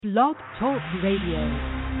Blog Talk Radio.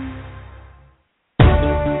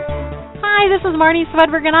 Hi, this is Marnie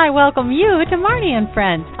Swedberg, and I welcome you to Marnie and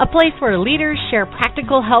Friends, a place where leaders share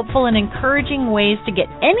practical, helpful, and encouraging ways to get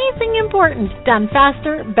anything important done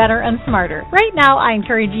faster, better, and smarter. Right now, I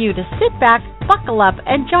encourage you to sit back, buckle up,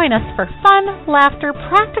 and join us for fun, laughter,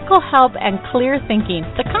 practical help, and clear thinking,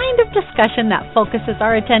 the kind of discussion that focuses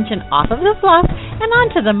our attention off of the fluff and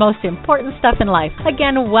onto the most important stuff in life.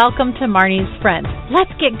 Again, welcome to Marnie's Friends. Let's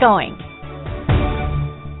get going.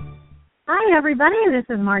 Hi, everybody. This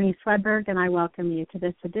is Marnie Swedberg, and I welcome you to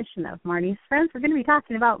this edition of Marnie's Friends. We're going to be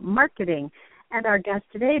talking about marketing, and our guest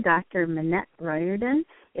today, Dr. Minette Riordan,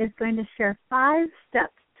 is going to share 5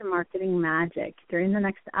 steps to marketing magic. During the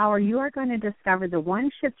next hour, you are going to discover the one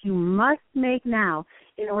shift you must make now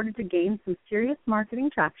in order to gain some serious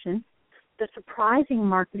marketing traction, the surprising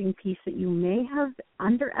marketing piece that you may have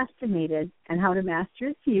underestimated, and how to master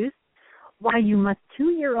its use, why you must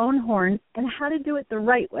toot your own horn, and how to do it the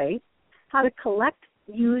right way, how to collect,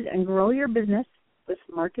 use, and grow your business with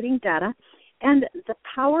marketing data, and the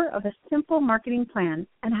power of a simple marketing plan,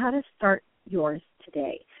 and how to start yours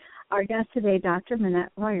today. Our guest today, Dr.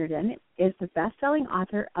 Minette Riordan, is the best-selling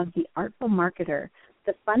author of The Artful Marketer,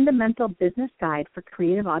 the fundamental business guide for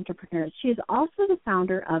creative entrepreneurs. She is also the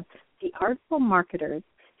founder of The Artful Marketer's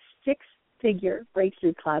Six-Figure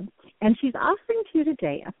Breakthrough Club, and she's offering to you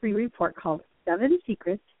today a free report called 7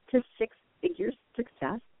 Secrets to Six-Figure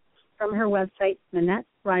Success, from her website,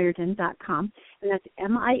 MinetteRiordan.com, and that's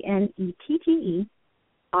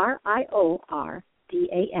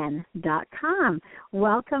MinetteRiordan.com.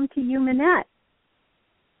 Welcome to you, Minette.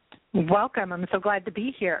 Welcome. I'm so glad to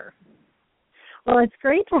be here. Well, it's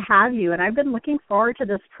great to have you, and I've been looking forward to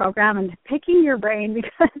this program and picking your brain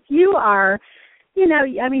because you are, you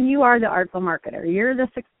are the artful marketer. You're the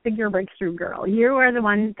six-figure breakthrough girl. You are the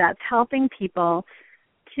one that's helping people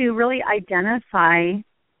to really identify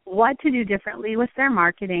what to do differently with their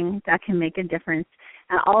marketing that can make a difference.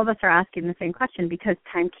 And all of us are asking the same question because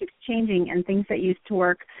time keeps changing and things that used to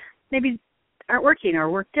work maybe aren't working or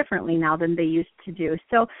work differently now than they used to do.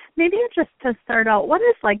 So maybe just to start out, what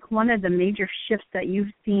is like one of the major shifts that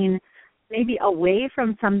you've seen maybe away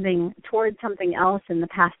from something towards something else in the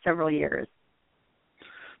past several years?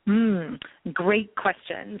 Great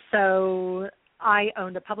question. So I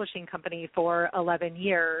owned a publishing company for 11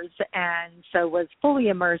 years and so was fully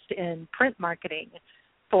immersed in print marketing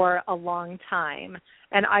for a long time.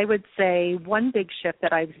 And I would say one big shift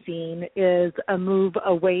that I've seen is a move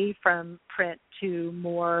away from print to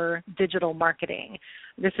more digital marketing.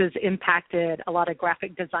 This has impacted a lot of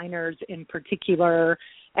graphic designers in particular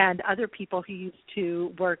and other people who used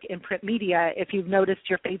to work in print media. If you've noticed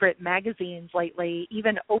your favorite magazines lately,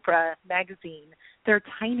 even Oprah magazine, they're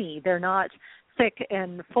tiny. They're not thick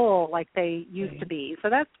and full like they used to be. So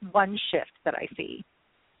that's one shift that I see.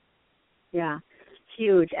 Yeah,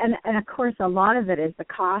 huge. And of course, a lot of it is the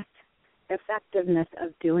cost effectiveness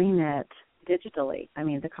of doing it digitally. I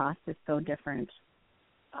mean, the cost is so different.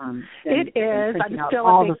 It is. I'm still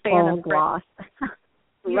a big fan of gloss.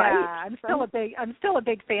 Right. Yeah, I'm still a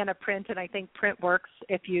big fan of print, and I think print works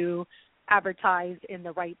if you advertise in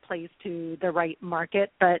the right place to the right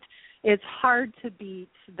market, but it's hard to beat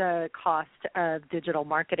the cost of digital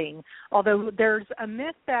marketing, although there's a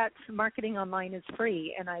myth that marketing online is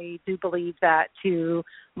free, and I do believe that to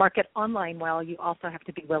market online well, you also have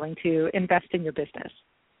to be willing to invest in your business.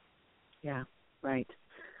 Yeah, right.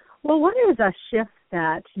 Well, what is a shift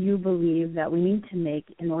that you believe that we need to make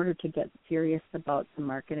in order to get serious about the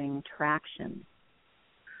marketing traction?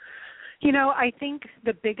 I think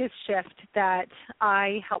the biggest shift that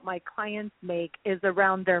I help my clients make is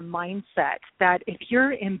around their mindset, that if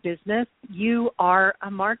you're in business, you are a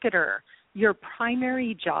marketer. Your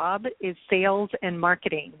primary job is sales and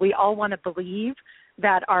marketing. We all want to believe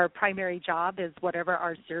that our primary job is whatever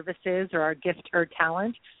our service is or our gift or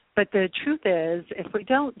talent. But the truth is, if we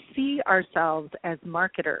don't see ourselves as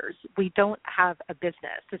marketers, we don't have a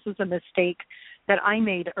business. This was a mistake that I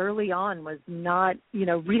made early on, was not,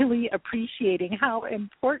 really appreciating how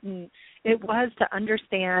important it was to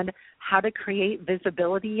understand how to create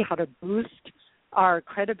visibility, how to boost our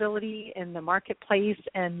credibility in the marketplace,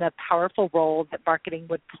 and the powerful role that marketing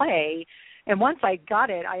would play. And once I got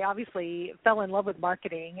it, I obviously fell in love with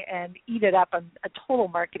marketing and eat it up. I'm a total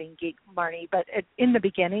marketing geek, Marnie. But in the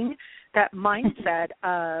beginning, that mindset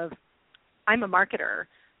of I'm a marketer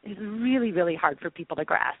is really, really hard for people to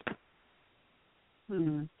grasp.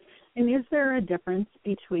 And is there a difference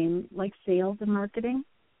between like sales and marketing?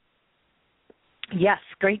 Yes,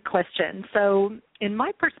 great question. So in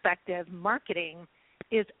my perspective, marketing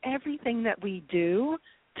is everything that we do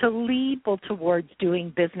to lead people towards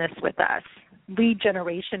doing business with us. Lead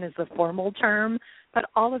generation is the formal term, but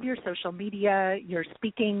all of your social media, your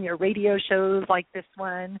speaking, your radio shows like this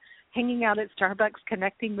one, hanging out at Starbucks,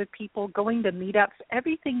 connecting with people, going to meetups,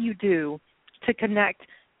 everything you do to connect,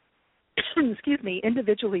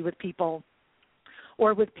 individually with people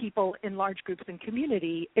or with people in large groups and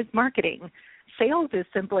community is marketing. Sales is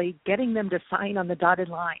simply getting them to sign on the dotted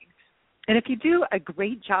line. And if you do a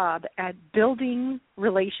great job at building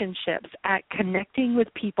relationships, at connecting with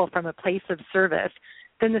people from a place of service,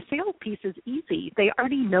 then the sales piece is easy. They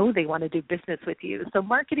already know they want to do business with you. So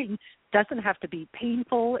marketing doesn't have to be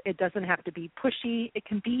painful. It doesn't have to be pushy. It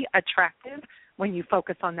can be attractive when you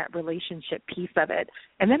focus on that relationship piece of it.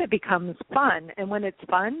 And then it becomes fun. And when it's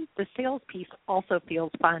fun, the sales piece also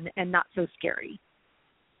feels fun and not so scary.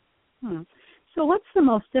 So what's the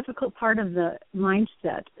most difficult part of the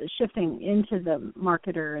mindset, shifting into the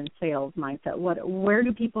marketer and sales mindset? Where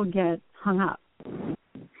do people get hung up?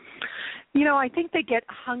 You know, I think they get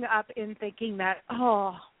hung up in thinking that,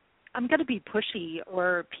 I'm going to be pushy,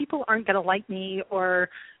 or people aren't going to like me, or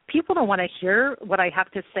people don't want to hear what I have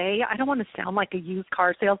to say. I don't want to sound like a used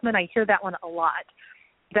car salesman. I hear that one a lot,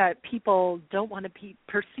 that people don't want to be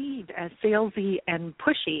perceived as salesy and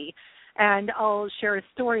pushy. And I'll share a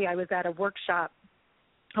story. I was at a workshop,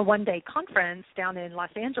 a one-day conference down in Los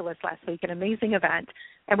Angeles last week, an amazing event,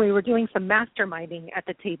 and we were doing some masterminding at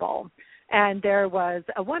the table. And there was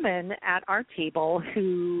a woman at our table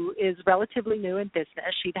who is relatively new in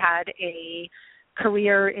business. She'd had a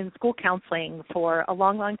career in school counseling for a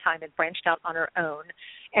long, long time and branched out on her own.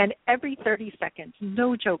 And every 30 seconds,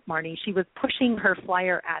 no joke, Marnie, she was pushing her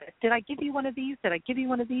flyer at us. Did I give you one of these? Did I give you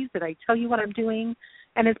one of these? Did I tell you what I'm doing?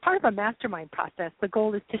 And as part of a mastermind process, the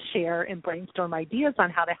goal is to share and brainstorm ideas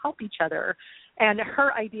on how to help each other. And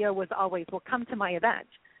her idea was always, well, come to my event.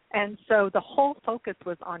 And so the whole focus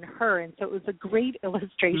was on her. And so it was a great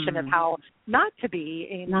illustration of how not to be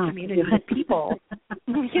in community with people,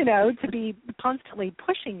 to be constantly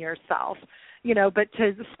pushing yourself, but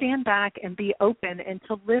to stand back and be open and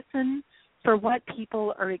to listen for what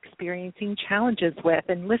people are experiencing challenges with,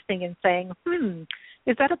 and listening and saying,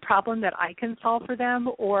 is that a problem that I can solve for them,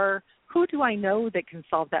 or who do I know that can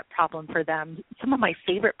solve that problem for them? Some of my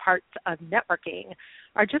favorite parts of networking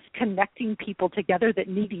are just connecting people together that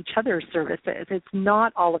need each other's services. It's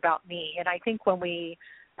not all about me. And I think when we,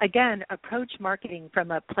 again, approach marketing from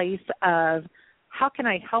a place of how can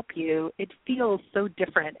I help you, it feels so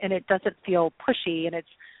different, and it doesn't feel pushy. And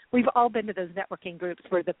we've all been to those networking groups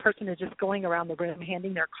where the person is just going around the room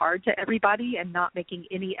handing their card to everybody and not making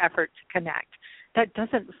any effort to connect. That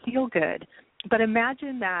doesn't feel good. But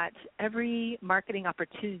imagine that every marketing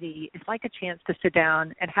opportunity is like a chance to sit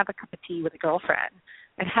down and have a cup of tea with a girlfriend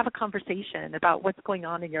and have a conversation about what's going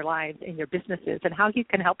on in your lives, in your businesses, and how you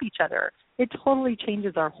can help each other. It totally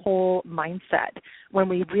changes our whole mindset when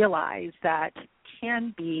we realize that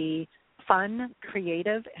can be fun,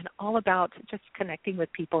 creative, and all about just connecting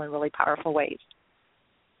with people in really powerful ways.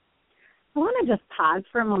 I want to just pause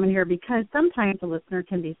for a moment here, because sometimes a listener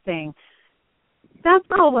can be saying, that's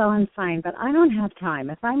all well and fine, but I don't have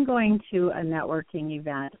time. If I'm going to a networking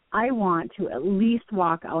event, I want to at least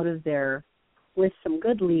walk out of there with some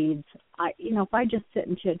good leads. If I just sit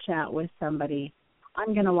and chit-chat with somebody,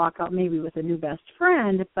 I'm going to walk out maybe with a new best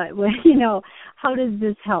friend, but, how does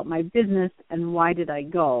this help my business, and why did I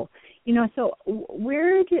go? So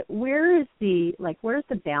where's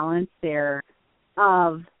the balance there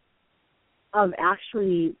of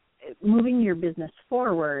actually moving your business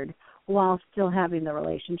forward while still having the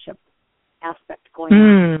relationship aspect going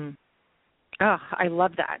on? Oh, I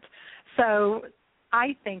love that. So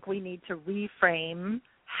I think we need to reframe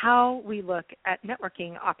how we look at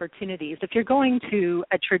networking opportunities. If you're going to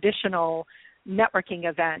a traditional networking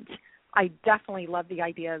event, I definitely love the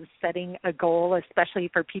idea of setting a goal, especially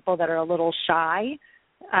for people that are a little shy,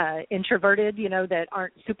 introverted, that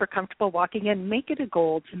aren't super comfortable walking in. Make it a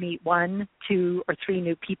goal to meet 1, 2, or 3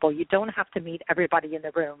 new people. You don't have to meet everybody in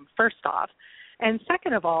the room, first off. And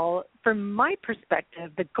second of all, from my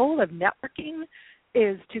perspective, the goal of networking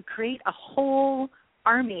is to create a whole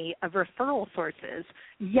army of referral sources.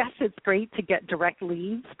 Yes, it's great to get direct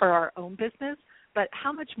leads for our own business, but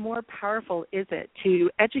how much more powerful is it to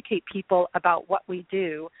educate people about what we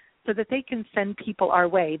do so that they can send people our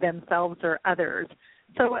way, themselves or others?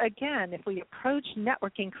 So again, if we approach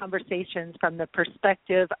networking conversations from the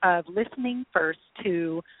perspective of listening first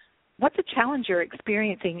to what's a challenge you're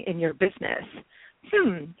experiencing in your business?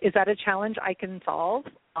 Is that a challenge I can solve?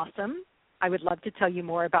 Awesome. I would love to tell you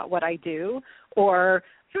more about what I do. Or,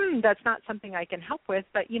 that's not something I can help with,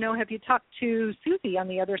 but, have you talked to Susie on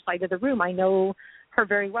the other side of the room? I know her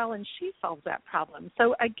very well, and she solves that problem.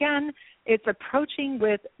 So again, it's approaching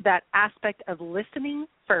with that aspect of listening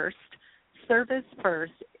first, service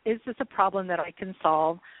first. Is this a problem that I can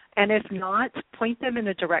solve? And if not, point them in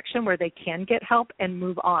a direction where they can get help and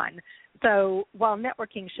move on. So while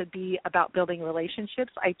networking should be about building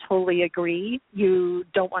relationships, I totally agree. You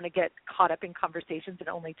don't want to get caught up in conversations and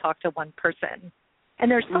only talk to one person.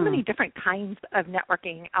 And there's so many different kinds of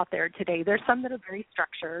networking out there today. There's some that are very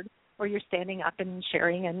structured, where you're standing up and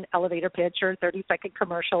sharing an elevator pitch or 30-second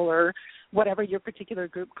commercial or whatever your particular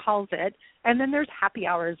group calls it. And then there's happy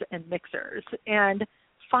hours and mixers. And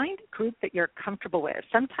find a group that you're comfortable with.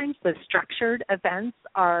 Sometimes the structured events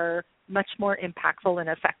are much more impactful and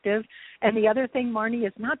effective. And the other thing, Marnie,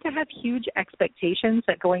 is not to have huge expectations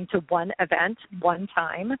that going to one event one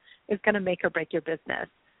time is going to make or break your business.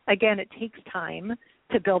 Again, it takes time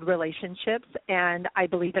to build relationships, and I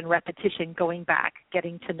believe in repetition, going back,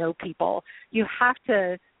 getting to know people. You have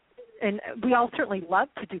to, and we all certainly love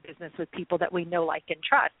to do business with people that we know, like, and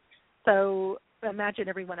trust. So imagine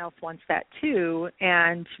everyone else wants that too,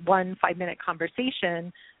 and one 5-minute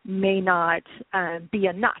conversation may not be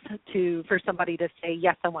enough for somebody to say,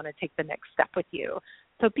 yes, I want to take the next step with you.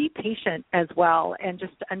 So be patient as well, and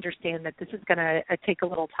just understand that this is going to take a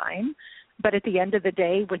little time. But at the end of the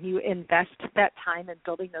day, when you invest that time in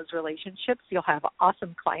building those relationships, you'll have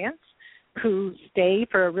awesome clients who stay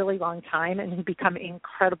for a really long time and who become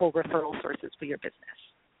incredible referral sources for your business.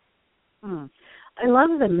 I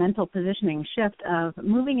love the mental positioning shift of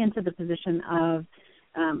moving into the position of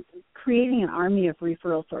creating an army of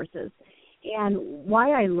referral sources. And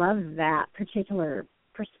why I love that particular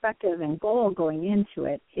perspective and goal going into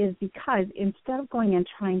it is because instead of going and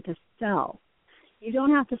trying to sell, you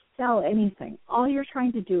don't have to sell anything. All you're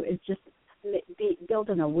trying to do is just build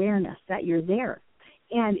an awareness that you're there.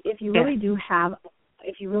 And if you really do have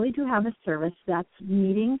a service that's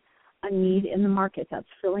meeting a need in the market, that's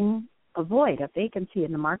filling a void, a vacancy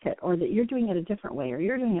in the market, or that you're doing it a different way, or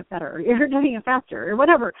you're doing it better, or you're doing it faster, or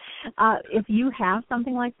whatever, if you have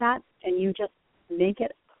something like that and you just make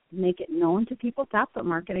it known to people, that's what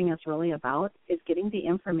marketing is really about, is getting the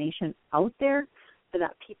information out there so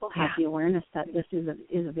that people have the awareness that this is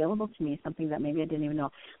available to me, something that maybe I didn't even know.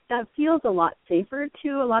 That feels a lot safer to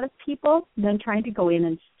a lot of people than trying to go in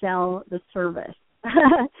and sell the service,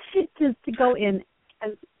 to go in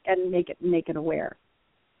and make it aware.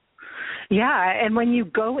 Yeah, and when you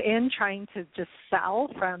go in trying to just sell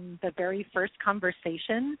from the very first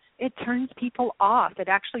conversation, it turns people off. It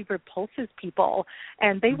actually repulses people,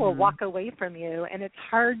 and they will walk away from you, and it's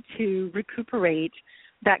hard to recuperate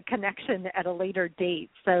that connection at a later date.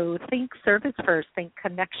 So think service first, think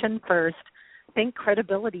connection first, think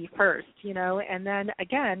credibility first, and then,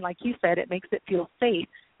 again, like you said, it makes it feel safe.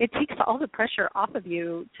 It takes all the pressure off of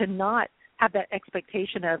you to not have that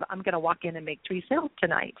expectation of, I'm going to walk in and make 3 sales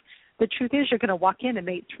tonight. The truth is, you're going to walk in and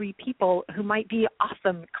meet 3 people who might be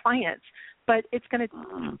awesome clients, but it's going to...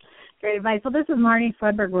 Great advice. Well, this is Marnie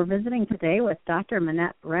Swedberg. We're visiting today with Dr.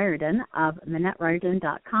 Minette Riordan of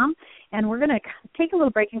MinetteRiordan.com, and we're going to take a little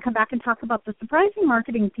break and come back and talk about the surprising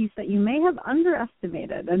marketing piece that you may have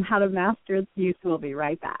underestimated and how to master its use. We'll be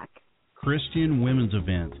right back. Christian Women's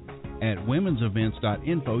Event. At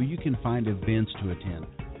womensevents.info, you can find events to attend.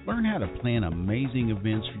 Learn how to plan amazing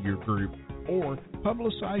events for your group or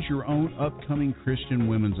publicize your own upcoming Christian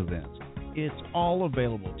women's events. It's all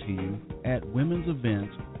available to you at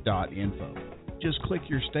womensevents.info. Just click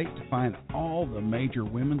your state to find all the major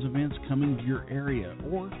women's events coming to your area,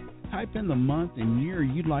 or type in the month and year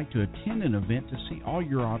you'd like to attend an event to see all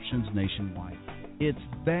your options nationwide. It's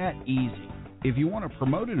that easy. If you want to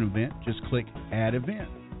promote an event, just click Add Event.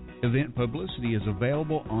 Event publicity is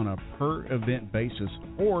available on a per-event basis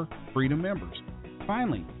or free to members.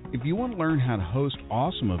 Finally, if you want to learn how to host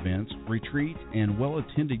awesome events, retreats, and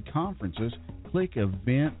well-attended conferences, click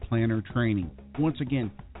Event Planner Training. Once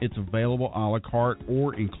again, it's available a la carte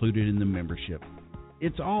or included in the membership.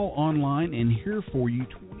 It's all online and here for you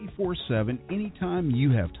 24/7 anytime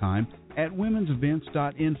you have time at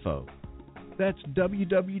womensevents.info. That's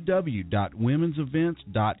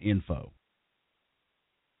www.womensevents.info.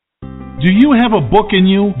 Do you have a book in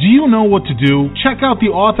you? Do you know what to do? Check out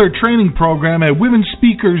the author training program at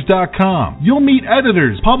womenspeakers.com. You'll meet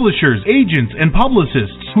editors, publishers, agents, and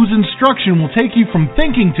publicists whose instruction will take you from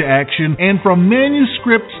thinking to action and from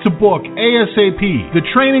manuscripts to book ASAP. The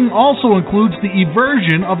training also includes the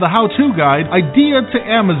e-version of the how-to guide, Idea to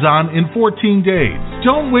Amazon in 14 days.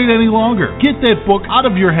 Don't wait any longer. Get that book out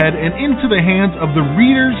of your head and into the hands of the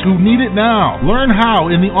readers who need it now. Learn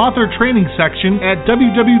how in the author training section at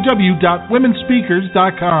www.womenspeakers.com.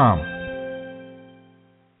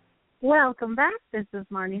 Welcome back. This is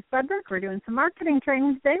Marnie Swedberg. We're doing some marketing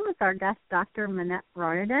training today with our guest, Dr. Minette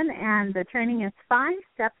Royerden, and the training is 5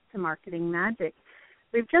 Steps to Marketing Magic.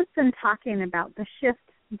 We've just been talking about the shift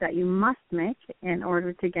that you must make in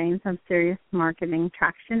order to gain some serious marketing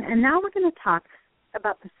traction, and now we're going to talk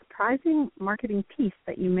about the surprising marketing piece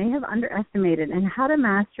that you may have underestimated and how to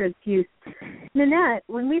master its use. Minette,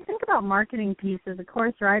 when we think about marketing pieces, of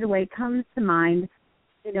course, right away comes to mind,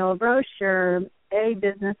 a brochure, a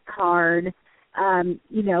business card,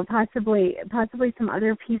 possibly some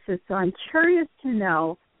other pieces. So I'm curious to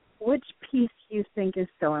know which piece you think is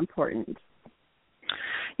so important.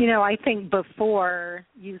 I think before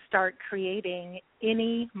you start creating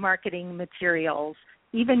any marketing materials,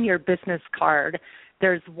 even your business card,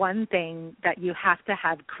 there's one thing that you have to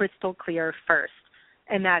have crystal clear first,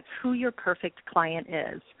 and that's who your perfect client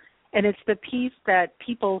is. And it's the piece that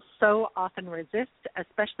people so often resist,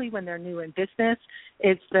 especially when they're new in business.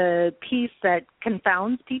 It's the piece that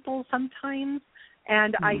confounds people sometimes.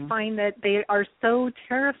 And I find that they are so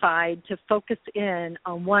terrified to focus in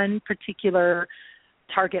on one particular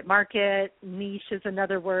target market, niche is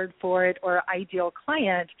another word for it, or ideal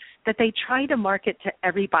client, that they try to market to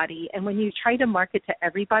everybody. And when you try to market to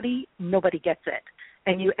everybody, nobody gets it.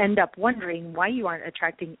 And you end up wondering why you aren't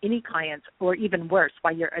attracting any clients, or even worse,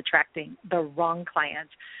 why you're attracting the wrong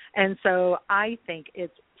clients. And so I think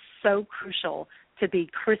it's so crucial to be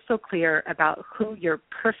crystal clear about who your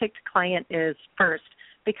perfect client is first,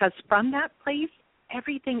 because from that place,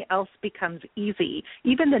 everything else becomes easy.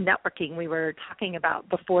 Even the networking we were talking about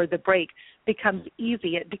before the break becomes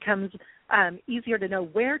easy. It becomes easier to know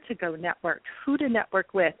where to go network, who to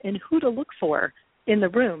network with, and who to look for in the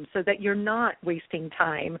room, so that you're not wasting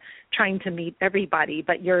time trying to meet everybody,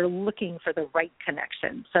 but you're looking for the right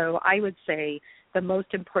connection. So I would say the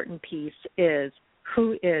most important piece is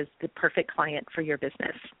who is the perfect client for your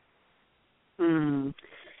business. And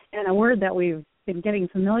a word that we've been getting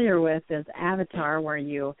familiar with is avatar, where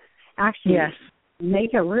you actually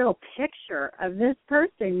make a real picture of this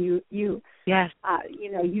person. You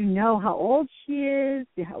know how old she is,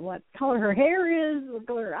 what color her hair is, what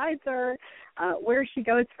color her eyes are, where she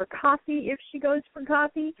goes for coffee, if she goes for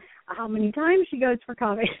coffee, how many times she goes for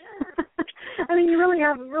coffee. I mean, you really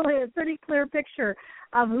have a pretty clear picture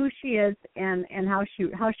of who she is and how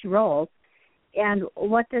she rolls. And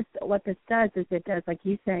what this does is it does, like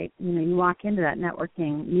you say, you walk into that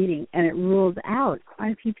networking meeting and it rules out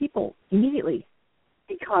quite a few people immediately,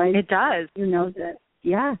 because it does. That.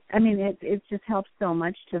 Yeah, I mean, it just helps so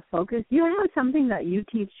much to focus. You have something that you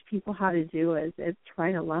teach people how to do is to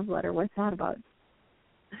write a love letter. What's that about?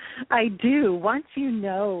 I do. Once you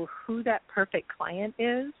know who that perfect client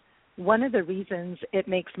is, one of the reasons it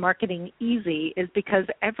makes marketing easy is because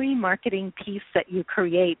every marketing piece that you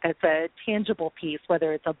create that's a tangible piece,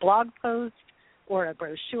 whether it's a blog post or a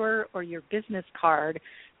brochure or your business card,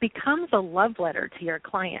 becomes a love letter to your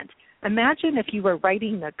client. Imagine if you were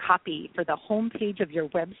writing the copy for the homepage of your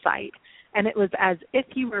website, and it was as if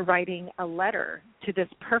you were writing a letter to this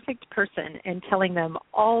perfect person and telling them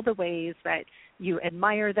all the ways that you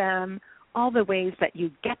admire them, all the ways that you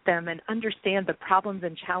get them and understand the problems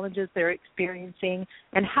and challenges they're experiencing,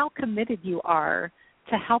 and how committed you are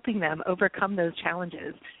to helping them overcome those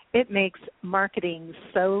challenges. It makes marketing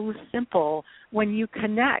so simple when you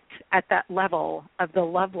connect at that level of the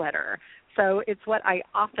love letter. So it's what I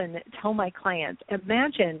often tell my clients.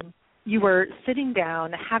 Imagine you were sitting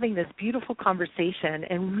down having this beautiful conversation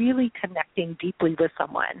and really connecting deeply with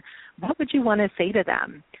someone. What would you want to say to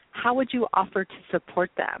them? How would you offer to support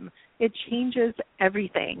them? It changes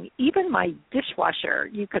everything. Even my dishwasher,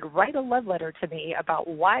 you could write a love letter to me about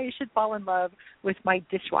why I should fall in love with my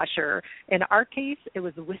dishwasher. In our case, it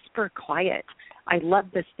was whisper quiet. I love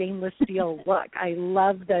the stainless steel look. I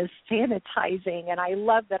love the sanitizing, and I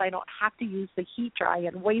love that I don't have to use the heat dry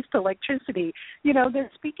and waste electricity.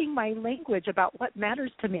 They're speaking my language about what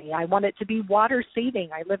matters to me. I want it to be water saving.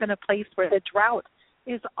 I live in a place where the drought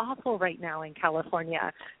is awful right now in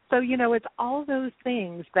California. So, it's all those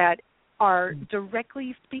things that are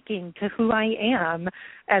directly speaking to who I am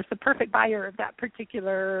as the perfect buyer of that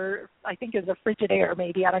particular, I think is a Frigidaire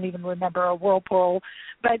maybe, I don't even remember, a Whirlpool.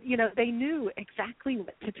 But, they knew exactly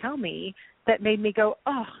what to tell me that made me go,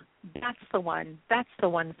 oh, that's the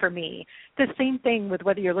one for me. The same thing with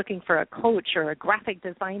whether you're looking for a coach or a graphic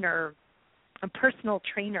designer, a personal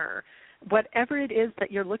trainer. Whatever it is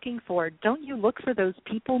that you're looking for, don't you look for those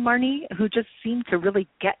people, Marnie, who just seem to really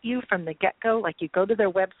get you from the get-go? Like you go to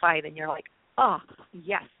their website and you're like, oh,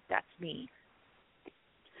 yes, that's me.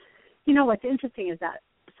 What's interesting is that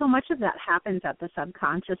so much of that happens at the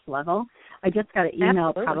subconscious level. I just got an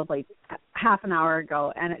email probably half an hour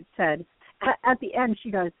ago, and it said, at the end, she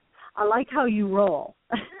goes, I like how you roll.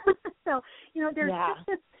 So, there's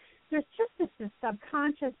just this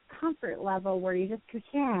subconscious comfort level where you just go,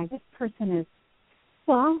 yeah, this person is,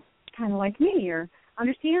 well, kind of like me or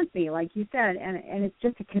understands me, like you said, and it's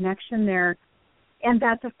just a connection there. And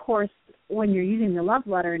that's, of course, when you're using the love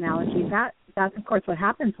letter analogy, that's, of course, what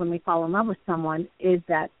happens when we fall in love with someone is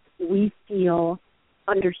that we feel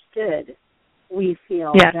understood. We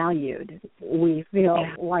feel valued. We feel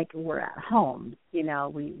like we're at home.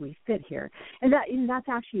 We fit here. And that's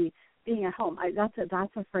actually being at home. That's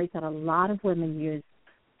a phrase that a lot of women use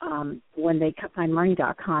when they find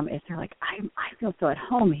Marnie.com is they're like, I feel so at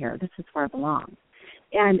home here. This is where I belong.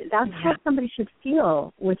 And that's how somebody should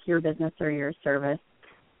feel with your business or your service,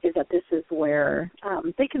 is that this is where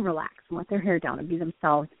they can relax and let their hair down and be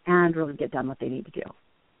themselves and really get done what they need to do.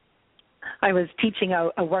 I was teaching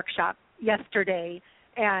a workshop yesterday,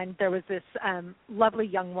 and there was this lovely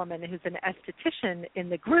young woman who's an esthetician in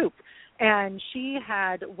the group, and she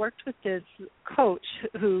had worked with this coach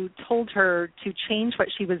who told her to change what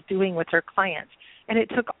she was doing with her clients, and it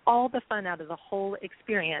took all the fun out of the whole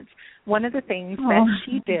experience. One of the things that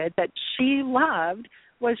she did that she loved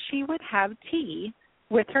was she would have tea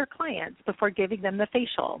with her clients before giving them the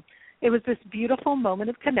facial. It was this beautiful moment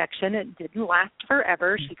of connection. It didn't last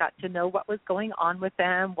forever. She got to know what was going on with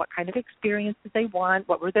them, what kind of experience did they want,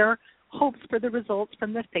 what were their hopes for the results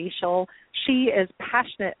from the facial. She is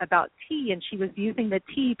passionate about tea, and she was using the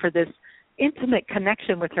tea for this intimate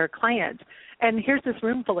connection with her clients. And here's this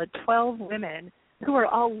room full of 12 women who are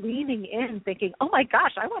all leaning in thinking, oh, my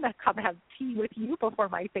gosh, I want to come have tea with you before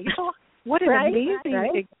my facial. What an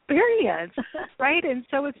amazing experience, right? And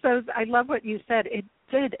so it's those, I love what you said.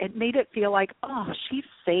 It made it feel like, oh, she's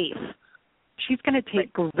safe. She's going to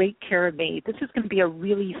take great care of me. This is going to be a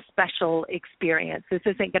really special experience. This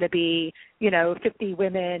isn't going to be, 50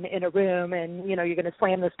 women in a room and, you're going to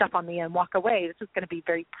slam the stuff on me and walk away. This is going to be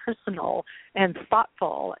very personal and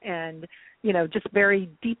thoughtful and, just very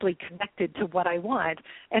deeply connected to what I want.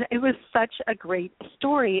 And it was such a great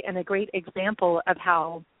story and a great example of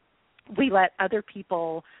how we let other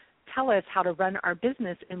people tell us how to run our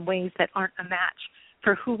business in ways that aren't a match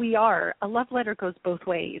for who we are. A love letter goes both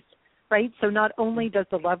ways, right? So not only does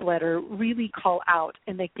the love letter really call out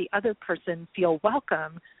and make the other person feel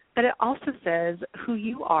welcome, but it also says who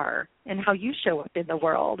you are and how you show up in the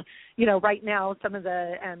world. Right now, some of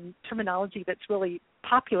the terminology that's really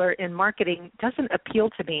popular in marketing doesn't appeal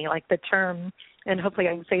to me, like the term, and hopefully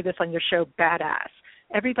I can say this on your show, badass.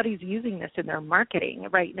 Everybody's using this in their marketing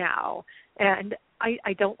right now, and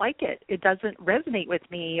I don't like it. It doesn't resonate with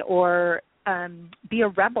me. Or be a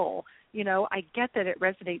rebel. I get that it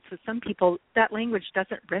resonates with some people. That language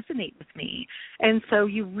doesn't resonate with me. And so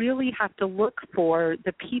you really have to look for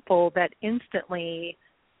the people that instantly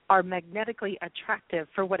are magnetically attractive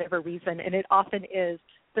for whatever reason, and it often is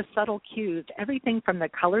the subtle cues, everything from the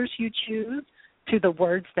colors you choose to the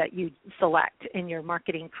words that you select in your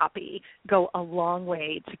marketing copy go a long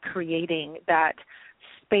way to creating that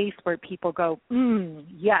space where people go,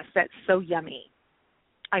 yes, that's so yummy.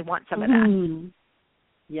 I want some of that.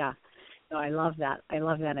 Yeah. No, I love that.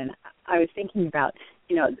 And I was thinking about,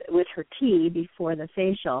 with her tea before the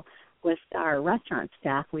facial, with our restaurant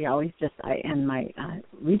staff, we always and my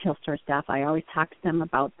retail store staff, I always talk to them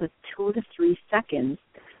about the 2 to 3 seconds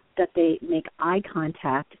that they make eye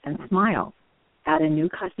contact and smile at a new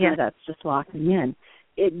customer that's just walking in.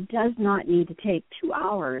 It does not need to take 2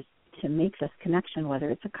 hours to make this connection, whether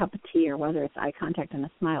it's a cup of tea or whether it's eye contact and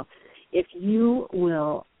a smile. If you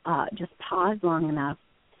will just pause long enough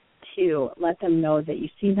to let them know that you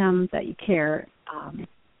see them, that you care,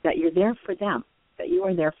 that you're there for them, that you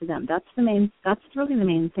are there for them. That's really the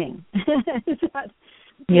main thing.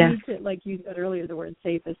 Like you said earlier, the word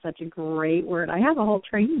safe is such a great word. I have a whole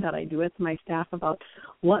training that I do with my staff about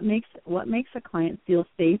what makes a client feel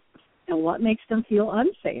safe and what makes them feel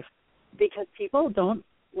unsafe, because people don't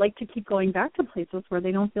like to keep going back to places where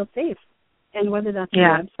they don't feel safe. And whether that's your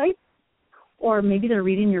website or maybe they're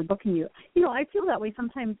reading your book and I feel that way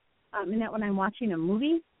sometimes in that when I'm watching a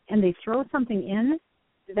movie and they throw something in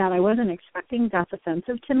that I wasn't expecting that's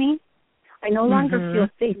offensive to me, I no longer feel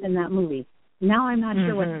safe in that movie. Now I'm not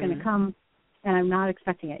sure what's going to come, and I'm not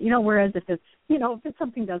expecting it. Whereas if it's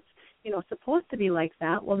something that's, supposed to be like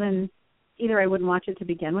that, well then either I wouldn't watch it to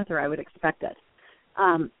begin with or I would expect it.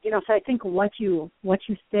 So I think what you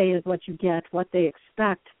say is what you get. What they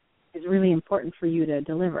expect is really important for you to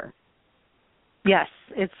deliver. Yes,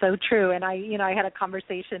 it's so true. And I had a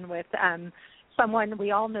conversation with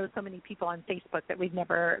we all know so many people on Facebook that we've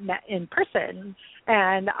never met in person.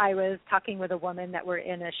 And I was talking with a woman that we're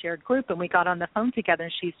in a shared group, and we got on the phone together,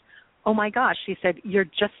 and she's, oh my gosh, she said, you're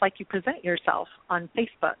just like you present yourself on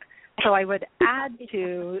Facebook. So I would add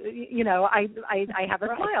to, I have a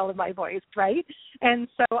smile in my voice, right? And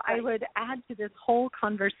so I would add to this whole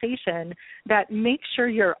conversation that make sure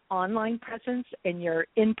your online presence and your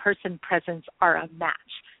in-person presence are a match.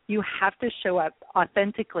 You have to show up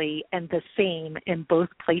authentically and the same in both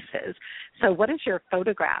places. So what does your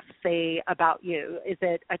photograph say about you? Is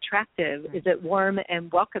it attractive? Is it warm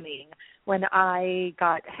and welcoming? When I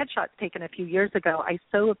got headshots taken a few years ago, I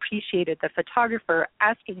so appreciated the photographer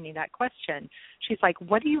asking me that question. She's like,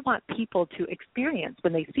 what do you want people to experience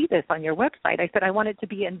when they see this on your website? I said, I want it to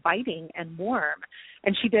be inviting and warm.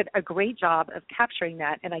 And she did a great job of capturing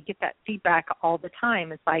that, and I get that feedback all the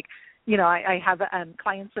time. It's like, I have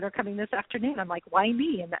clients that are coming this afternoon. I'm like, why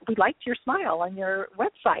me? And we liked your smile on your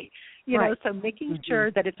website. So making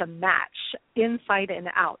sure that it's a match inside and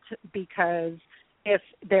out, because if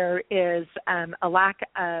there is a lack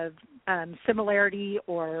of similarity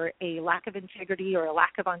or a lack of integrity or a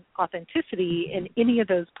lack of authenticity in any of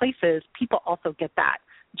those places, people also get that.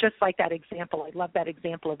 Just like that example. I love that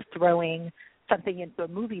example of throwing something into a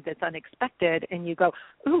movie that's unexpected, and you go,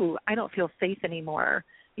 ooh, I don't feel safe anymore.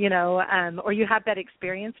 Or you have that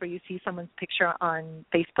experience where you see someone's picture on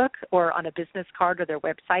Facebook or on a business card or their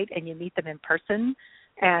website, and you meet them in person,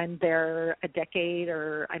 and they're a decade,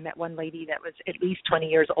 or I met one lady that was at least 20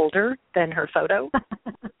 years older than her photo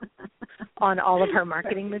on all of her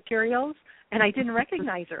marketing materials, and I didn't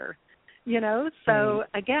recognize her. So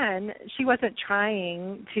again, she wasn't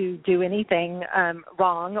trying to do anything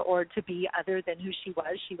wrong or to be other than who she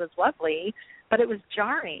was. She was lovely, but it was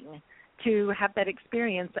jarring to have that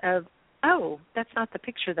experience of, oh, that's not the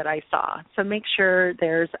picture that I saw. So make sure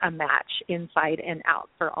there's a match inside and out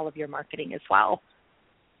for all of your marketing as well.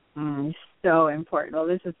 So important. Well,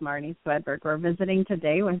 this is Marnie Swedberg. We're visiting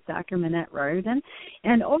today with Dr. Minette Royerden.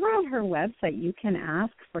 And over on her website, you can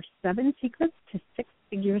ask for 7 secrets to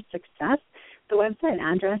 6-figure success. The website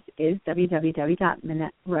address is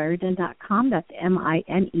www.minetteroyerdan.com. That's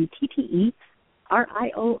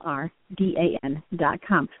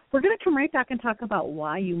MINETTEROYERDAN.com. We're going to come right back and talk about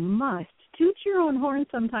why you must toot your own horn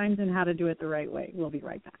sometimes and how to do it the right way. We'll be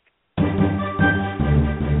right back.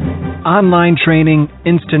 Online training,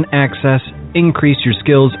 instant access, increase your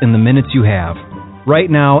skills in the minutes you have. Right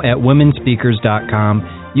now at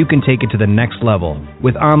womenspeakers.com, you can take it to the next level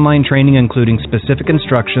with online training including specific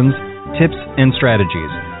instructions, tips, and strategies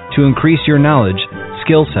to increase your knowledge,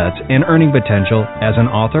 skill sets, and earning potential as an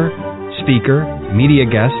author, speaker, media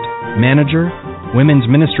guest, manager, women's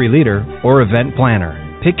ministry leader, or event planner.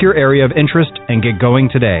 Pick your area of interest and get going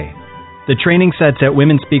today. The training sets at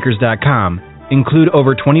womenspeakers.com include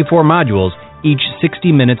over 24 modules, each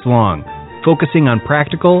 60 minutes long, focusing on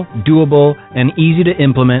practical, doable, and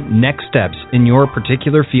easy-to-implement next steps in your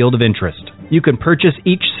particular field of interest. You can purchase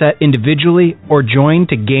each set individually or join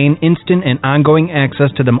to gain instant and ongoing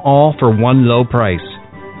access to them all for one low price.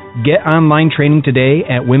 Get online training today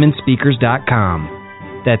at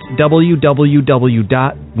womenspeakers.com. That's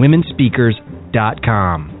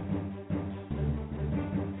www.womenspeakers.com.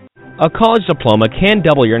 A college diploma can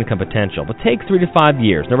double your income potential, but take 3 to 5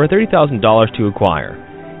 years and over $30,000 to acquire.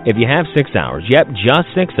 If you have 6 hours, yep, just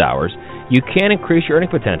 6 hours, you can increase your earning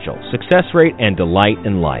potential, success rate, and delight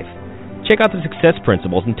in life. Check out the Success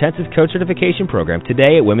Principles Intensive Coach Certification Program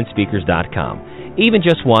today at womenspeakers.com. Even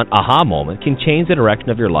just one aha moment can change the direction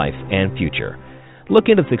of your life and future. Look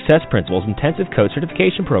into the Success Principles Intensive Coach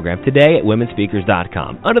Certification Program today at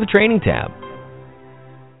womenspeakers.com under the Training tab.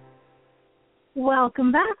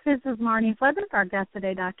 Welcome back. This is Marnie Swedberg. Our guest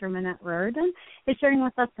today, Dr. Minette Royerden, is sharing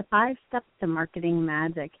with us the 5 steps to marketing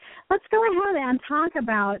magic. Let's go ahead and talk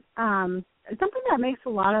about something that makes a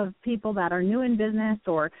lot of people that are new in business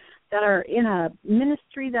or that are in a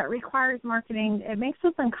ministry that requires marketing, it makes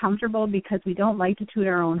us uncomfortable because we don't like to toot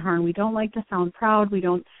our own horn. We don't like to sound proud. We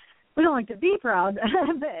don't like to be proud,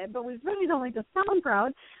 but we really don't like to sound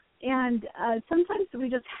proud. And sometimes we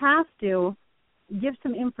just have to give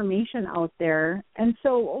some information out there. And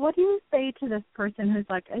so what do you say to this person who's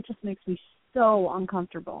like, it just makes me so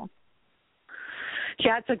uncomfortable?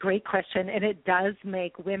 Yeah, it's a great question, and it does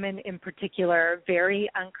make women in particular very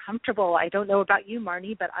uncomfortable. I don't know about you,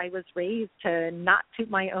 Marnie, but I was raised to not toot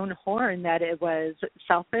my own horn, that it was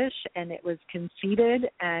selfish and it was conceited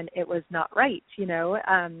and it was not right,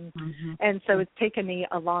 And so it's taken me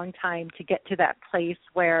a long time to get to that place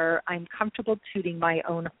where I'm comfortable tooting my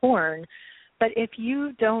own horn. But if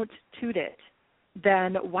you don't toot it,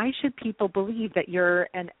 then why should people believe that you're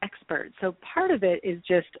an expert? So part of it is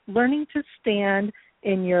just learning to stand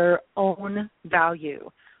in your own value,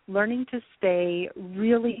 learning to stay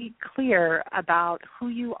really clear about who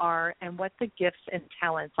you are and what the gifts and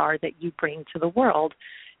talents are that you bring to the world.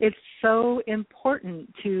 It's so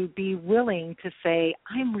important to be willing to say,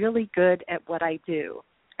 I'm really good at what I do.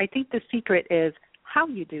 I think the secret is how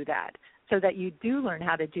you do that, so that you do learn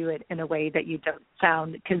how to do it in a way that you don't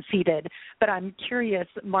sound conceited. But I'm curious,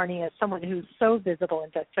 Marnie, as someone who's so visible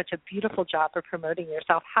and does such a beautiful job of promoting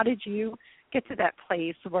yourself, how did you get to that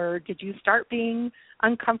place where did you start being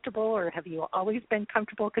uncomfortable, or have you always been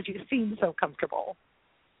comfortable? Because you seem so comfortable.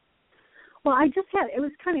 Well, it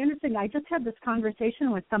was kind of interesting. I just had this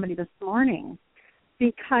conversation with somebody this morning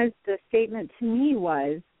because the statement to me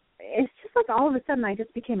was, it's just like all of a sudden I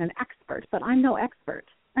just became an expert, but I'm no expert.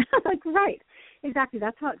 Like, right, exactly.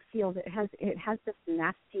 That's how it feels. It has this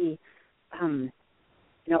nasty,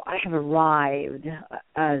 I have arrived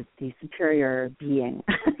as the superior being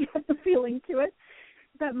feeling to it.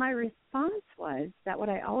 But my response was that what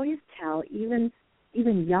I always tell even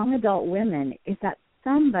young adult women is that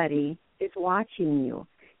somebody is watching you.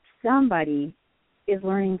 Somebody is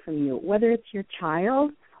learning from you, whether it's your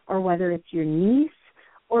child or whether it's your niece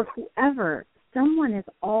or whoever. Someone is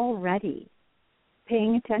already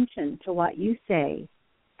paying attention to what you say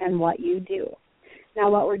and what you do. Now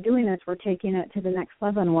what we're doing is we're taking it to the next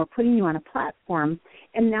level, and we're putting you on a platform,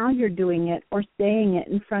 and now you're doing it or saying it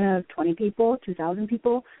in front of 20 people, 2,000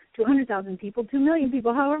 people, 200,000 people, 2 million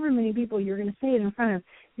people, however many people you're going to say it in front of.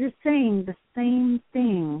 You're saying the same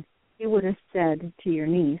thing you would have said to your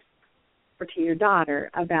niece or to your daughter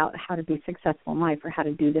about how to be successful in life or how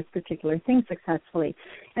to do this particular thing successfully.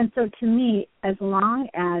 And so to me, as long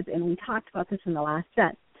as, and we talked about this in the last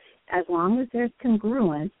set, as long as there's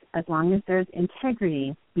congruence, as long as there's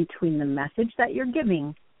integrity between the message that you're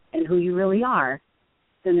giving and who you really are,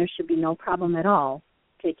 then there should be no problem at all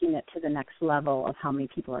taking it to the next level of how many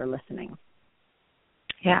people are listening.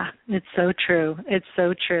 Yeah, it's so true. It's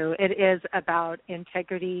so true. It is about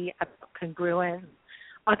integrity, about congruence.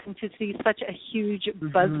 Authenticity is such a huge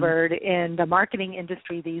buzzword in the marketing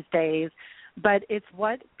industry these days, but it's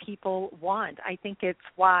what people want. I think it's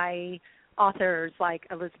why authors like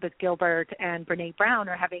Elizabeth Gilbert and Brene Brown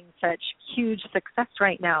are having such huge success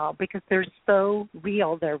right now, because they're so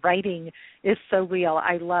real. Their writing is so real.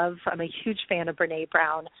 I'm a huge fan of Brene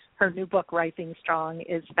Brown. Her new book, Rising Strong,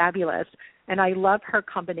 is fabulous, and I love her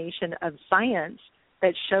combination of science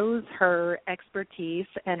that shows her expertise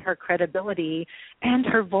and her credibility and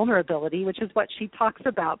her vulnerability, which is what she talks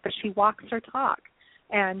about, but she walks her talk.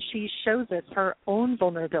 And she shows us her own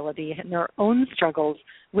vulnerability and her own struggles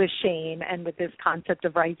with shame and with this concept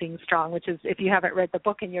of rising strong, which is, if you haven't read the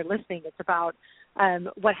book and you're listening, it's about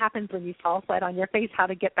what happens when you fall flat on your face, how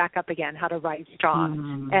to get back up again, how to rise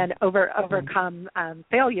strong and overcome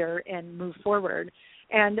failure and move forward.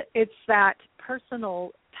 And it's that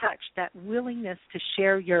personal touch, that willingness to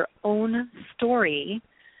share your own story,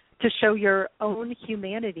 to show your own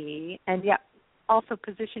humanity, and yet also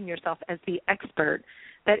position yourself as the expert,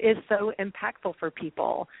 that is so impactful for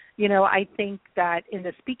people. You know, I think that in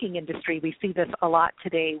the speaking industry, we see this a lot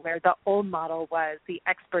today, where the old model was the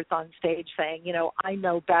experts on stage saying, I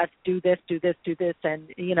know best, do this, and,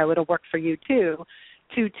 it'll work for you too,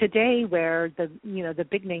 to today where the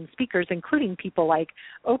big name speakers, including people like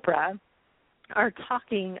Oprah, are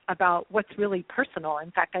talking about what's really personal.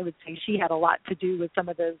 In fact, I would say she had a lot to do with some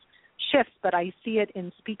of those shifts, but I see it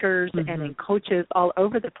in speakers and in coaches all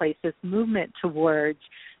over the place, this movement towards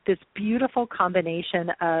this beautiful combination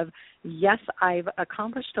of, yes, I've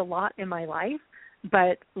accomplished a lot in my life,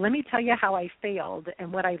 but let me tell you how I failed,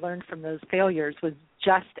 and what I learned from those failures was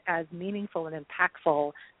just as meaningful and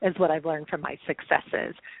impactful as what I've learned from my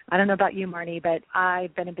successes. I don't know about you, Marnie, but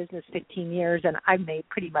I've been in business 15 years, and I've made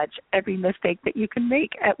pretty much every mistake that you can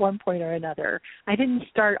make at one point or another. I didn't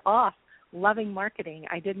start off loving marketing.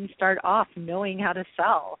 I didn't start off knowing how to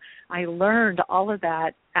sell. I learned all of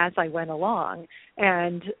that as I went along,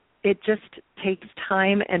 and it just takes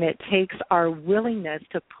time, and it takes our willingness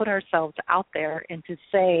to put ourselves out there and to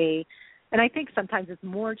say, and I think sometimes it's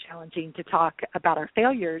more challenging to talk about our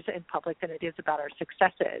failures in public than it is about our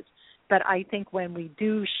successes. But I think when we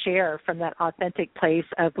do share from that authentic place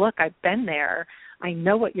of, look, I've been there, I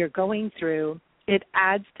know what you're going through, it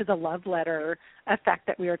adds to the love letter effect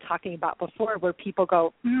that we were talking about before, where people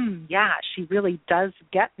go, yeah, she really does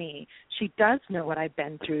get me. She does know what I've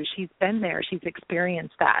been through. She's been there. She's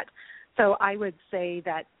experienced that. So I would say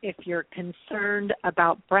that if you're concerned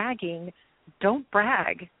about bragging, don't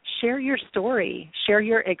brag. Share your story. Share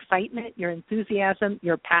your excitement, your enthusiasm,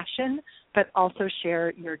 your passion but also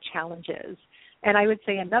share your challenges. And I would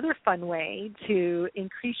say another fun way to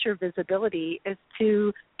increase your visibility is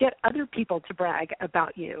to get other people to brag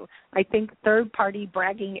about you. I think third-party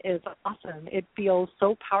bragging is awesome. It feels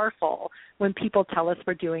so powerful when people tell us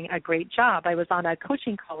we're doing a great job. I was on a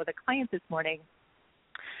coaching call with a client this morning,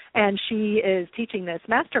 and she is teaching this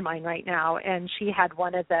mastermind right now, and she had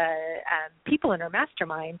one of the people in her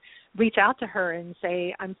mastermind reach out to her and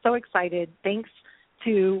say, I'm so excited. Thanks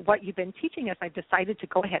to what you've been teaching us, I've decided to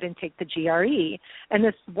go ahead and take the GRE. And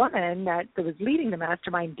this woman that was leading the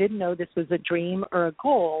mastermind didn't know this was a dream or a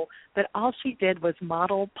goal, but all she did was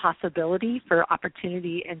model possibility for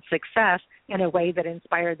opportunity and success in a way that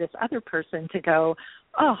inspired this other person to go,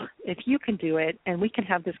 oh, if you can do it and we can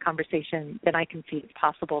have this conversation, then I can see it's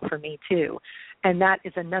possible for me too. And that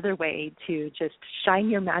is another way to just shine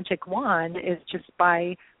your magic wand, is just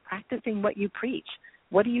by practicing what you preach.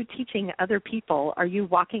 What are you teaching other people? Are you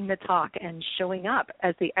walking the talk and showing up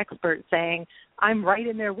as the expert, saying, I'm right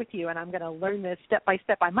in there with you and I'm going to learn this step by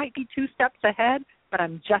step. I might be 2 steps ahead, but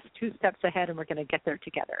I'm just 2 steps ahead and we're going to get there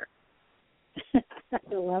together. I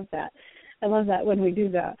love that. I love that when we do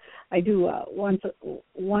that. I do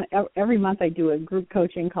every month I do a group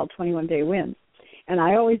coaching called 21 Day Wins. And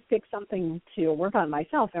I always pick something to work on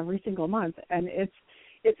myself every single month. And it's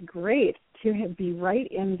great to be right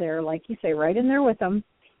in there, like you say, right in there with them.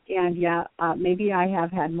 And maybe I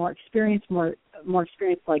have had more experience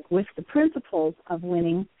like with the principles of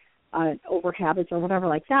winning over habits or whatever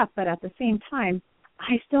like that. But at the same time,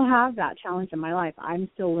 I still have that challenge in my life. I'm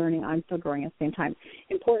still learning. I'm still growing at the same time.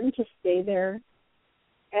 Important to stay there.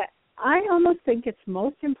 I almost think it's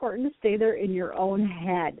most important to stay there in your own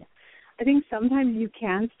head. I think sometimes you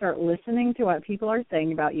can start listening to what people are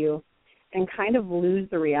saying about you and kind of lose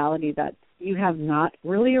the reality that you have not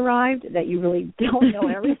really arrived, that you really don't know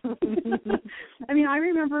everything. I mean, I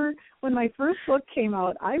remember when my first book came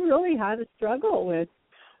out, I really had a struggle with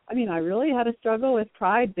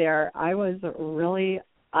pride there. I was really,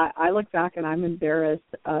 I look back and I'm embarrassed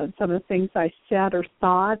of some of the things I said or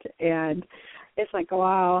thought, and it's like,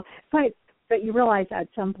 wow. But you realize at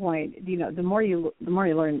some point, the more you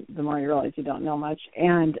learn, the more you realize you don't know much,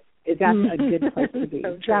 and that's a good place to be.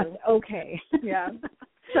 So that's okay. Yeah.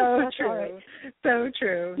 So That's true. right. So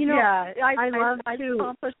true. I've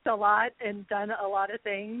accomplished a lot and done a lot of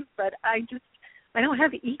things, but I don't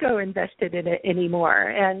have ego invested in it anymore.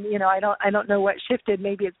 And I don't know what shifted.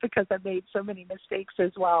 Maybe it's because I've made so many mistakes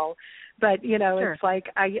as well. But Sure. It's like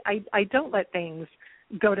I don't let things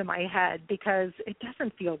go to my head because it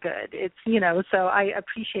doesn't feel good. It's so I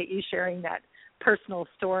appreciate you sharing that personal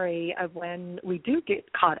story of when we do get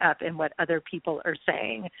caught up in what other people are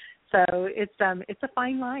saying. So it's a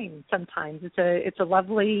fine line sometimes. It's a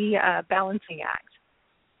lovely balancing act.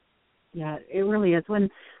 Yeah, it really is. When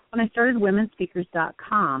I started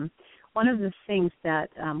WomenSpeakers.com, one of the things that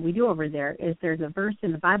we do over there is there's a verse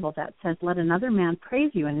in the Bible that says, "Let another man praise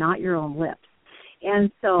you and not your own lips."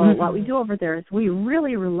 And so what we do over there is we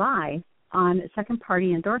really rely on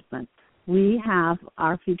second-party endorsements. We have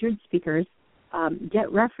our featured speakers get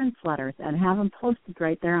reference letters and have them posted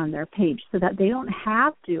right there on their page so that they don't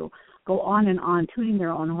have to go on and on tooting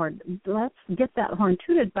their own horn. Let's get that horn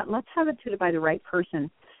tooted, but let's have it tooted by the right person,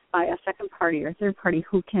 by a second party or third party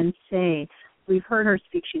who can say, we've heard her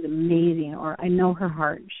speak, she's amazing, or I know her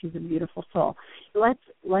heart, she's a beautiful soul.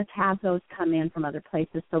 Let's have those come in from other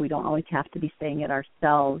places so we don't always have to be saying it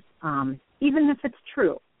ourselves, even if it's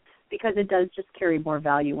true, because it does just carry more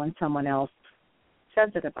value when someone else says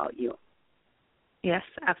it about you. Yes,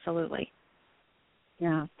 absolutely.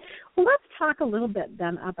 Yeah. Well, let's talk a little bit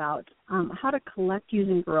then about how to collect, use,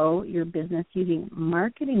 and grow your business using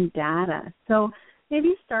marketing data. So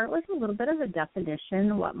maybe start with a little bit of a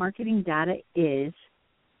definition, what marketing data is,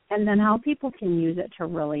 and then how people can use it to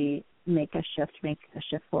really make a shift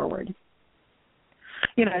forward.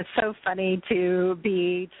 It's so funny to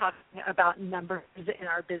be talking about numbers in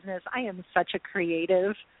our business. I am such a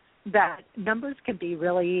creative that numbers can be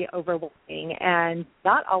really overwhelming and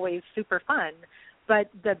not always super fun.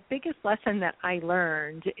 But the biggest lesson that I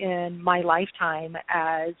learned in my lifetime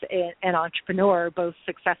as an entrepreneur, both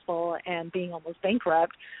successful and being almost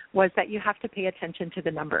bankrupt, was that you have to pay attention to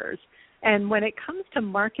the numbers. And when it comes to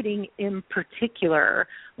marketing in particular,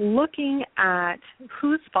 looking at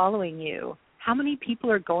who's following you, how many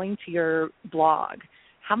people are going to your blog,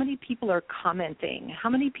 how many people are commenting, how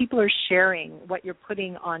many people are sharing what you're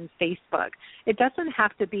putting on Facebook. It doesn't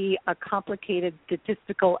have to be a complicated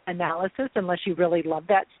statistical analysis unless you really love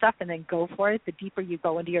that stuff and then go for it. The deeper you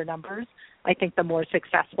go into your numbers, I think the more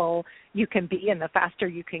successful you can be and the faster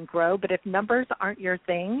you can grow. But if numbers aren't your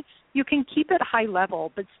thing, You can keep it high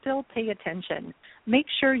level, but still pay attention. Make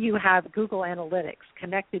sure you have Google Analytics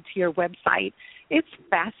connected to your website. It's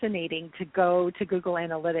fascinating to go to Google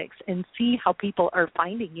Analytics and see how people are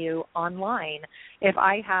finding you online. If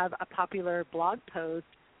I have a popular blog post,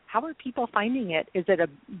 how are people finding it? Is it a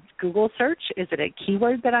Google search? Is it a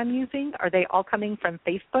keyword that I'm using? Are they all coming from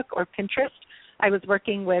Facebook or Pinterest? I was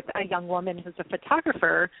working with a young woman who's a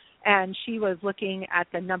photographer, and she was looking at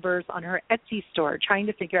the numbers on her Etsy store, trying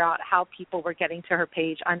to figure out how people were getting to her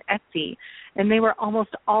page on Etsy, and they were almost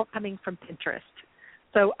all coming from Pinterest.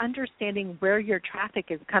 So understanding where your traffic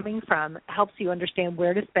is coming from helps you understand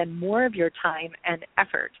where to spend more of your time and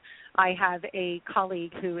effort. I have a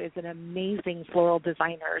colleague who is an amazing floral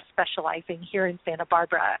designer specializing here in Santa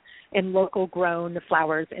Barbara in local grown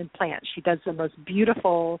flowers and plants. She does the most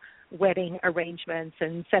beautiful wedding arrangements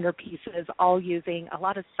and centerpieces, all using a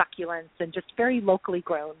lot of succulents and just very locally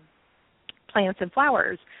grown plants and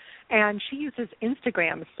flowers. And she uses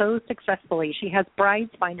Instagram so successfully. She has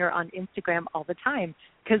brides find her on Instagram all the time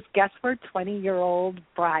because guess where 20-year-old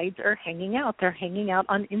brides are hanging out? They're hanging out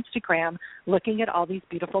on Instagram looking at all these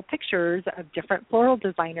beautiful pictures of different floral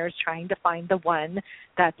designers trying to find the one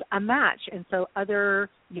that's a match. And so other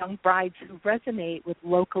young brides who resonate with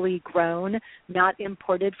locally grown, not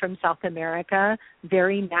imported from South America,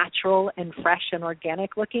 very natural and fresh and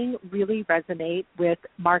organic looking, really resonate with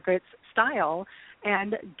Margaret's style.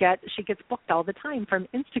 And she gets booked all the time from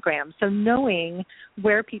Instagram. So knowing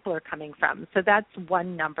where people are coming from. So that's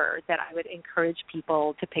one number that I would encourage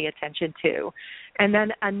people to pay attention to. And then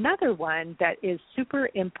another one that is super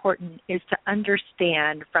important is to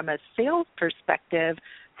understand from a sales perspective,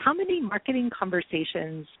 how many marketing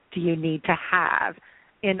conversations do you need to have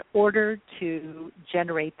in order to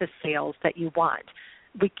generate the sales that you want?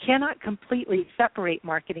 We cannot completely separate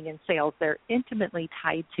marketing and sales. They're intimately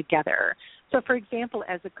tied together. So, for example,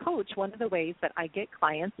 as a coach, one of the ways that I get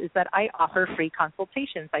clients is that I offer free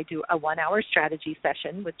consultations. I do a 1-hour strategy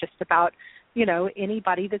session with just about,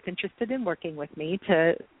 anybody that's interested in working with me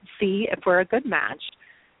to see if we're a good match.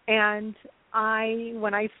 And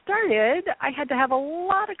when I started, I had to have a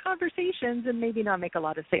lot of conversations and maybe not make a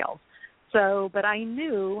lot of sales. But I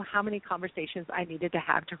knew how many conversations I needed to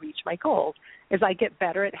have to reach my goals. As I get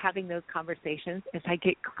better at having those conversations, as I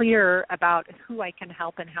get clear about who I can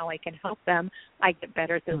help and how I can help them, I get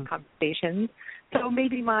better at those conversations. So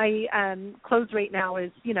maybe my close rate now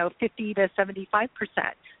is, 50 to 75%.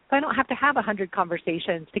 So I don't have to have 100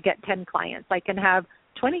 conversations to get 10 clients. I can have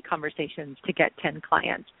 20 conversations to get 10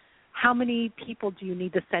 clients. How many people do you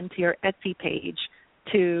need to send to your Etsy page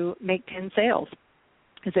to make 10 sales?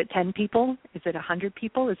 Is it 10 people? Is it 100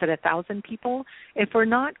 people? Is it 1,000 people? If we're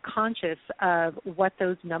not conscious of what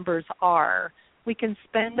those numbers are, we can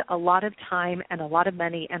spend a lot of time and a lot of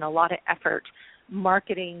money and a lot of effort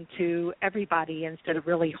marketing to everybody instead of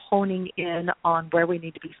really honing in on where we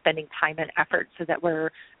need to be spending time and effort so that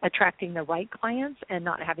we're attracting the right clients and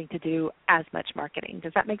not having to do as much marketing.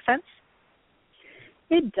 Does that make sense?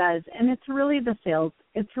 It does, and it's really the sales,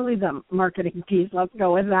 it's really the marketing piece. Let's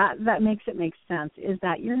go with that. That makes it make sense, is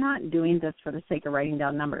that you're not doing this for the sake of writing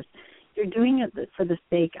down numbers. You're doing it for the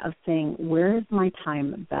sake of saying, where is my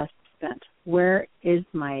time best spent? Where is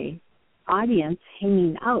my audience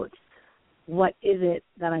hanging out? What is it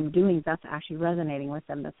that I'm doing that's actually resonating with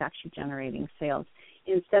them, that's actually generating sales?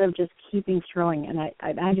 Instead of just keeping throwing, and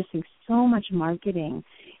I just think so much marketing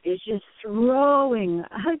is just throwing,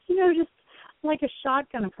 just like a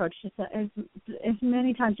shotgun approach, just as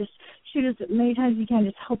many times, just shoot as many times as you can,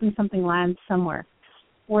 just hoping something lands somewhere.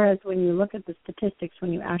 Whereas when you look at the statistics,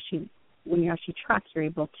 when you actually track, you're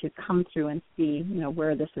able to come through and see,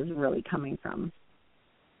 where this is really coming from.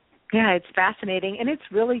 Yeah, it's fascinating, and it's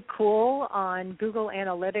really cool on Google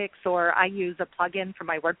Analytics, or I use a plugin for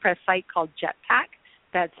my WordPress site called Jetpack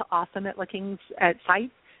that's awesome at looking at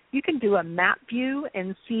sites. You can do a map view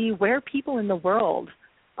and see where people in the world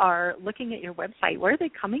are looking at your website. Where are they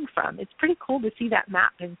coming from? It's pretty cool to see that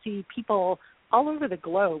map and see people all over the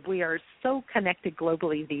globe. We are so connected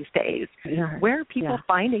globally these days. Yeah. Where are people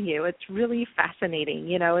finding you? It's really fascinating.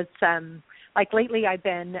 It's like lately I've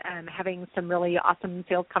been having some really awesome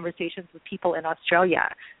sales conversations with people in Australia.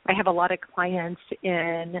 I have a lot of clients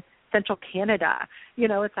in Central Canada.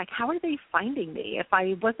 It's like, how are they finding me? If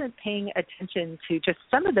I wasn't paying attention to just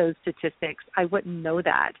some of those statistics, I wouldn't know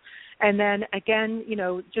that. And then again,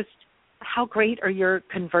 just how great are your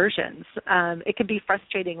conversions? It can be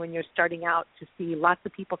frustrating when you're starting out to see lots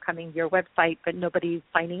of people coming to your website, but nobody's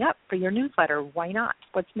signing up for your newsletter. Why not?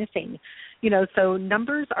 What's missing? So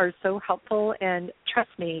numbers are so helpful, and trust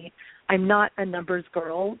me, I'm not a numbers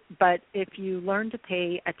girl, but if you learn to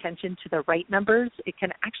pay attention to the right numbers, it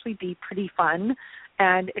can actually be pretty fun.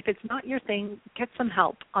 And if it's not your thing, get some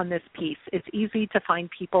help on this piece. It's easy to find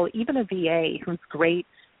people, even a VA who's great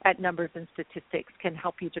at numbers and statistics can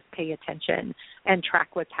help you just pay attention and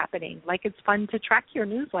track what's happening. Like it's fun to track your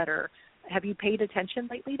newsletter. Have you paid attention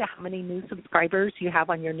lately to how many new subscribers you have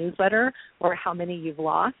on your newsletter or how many you've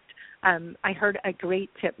lost? I heard a great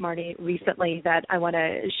tip, Marnie, recently that I want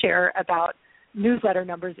to share about newsletter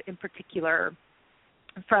numbers in particular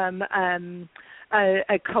from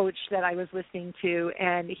a coach that I was listening to,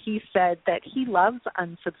 and he said that he loves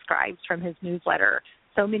unsubscribes from his newsletter.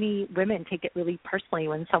 So many women take it really personally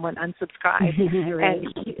when someone unsubscribes. Right.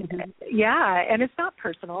 And it's not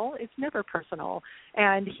personal. It's never personal.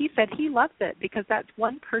 And he said he loves it because that's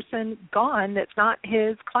one person gone that's not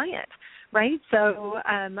his client, right? So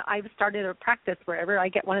I've started a practice wherever I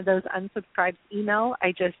get one of those unsubscribed email,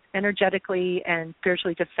 I just energetically and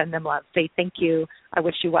spiritually just send them love, say thank you, I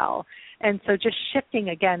wish you well. And so just shifting,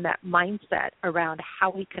 again, that mindset around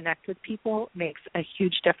how we connect with people makes a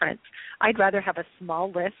huge difference. I'd rather have a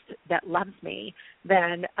small list that loves me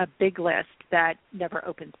than a big list that never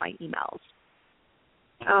opens my emails.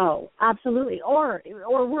 Oh, absolutely. Or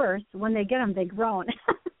worse, when they get them, they groan.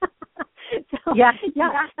 So, yeah,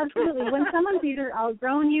 absolutely. When someone's either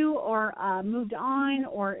outgrown you or moved on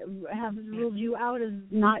or have ruled you out as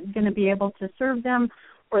not going to be able to serve them,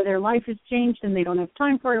 or their life has changed and they don't have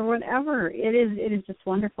time for it or whatever, it is just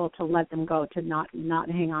wonderful to let them go, to not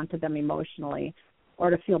hang on to them emotionally or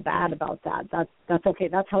to feel bad about that. That's okay.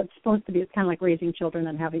 That's how it's supposed to be. It's kind of like raising children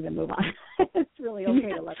and having them move on. It's really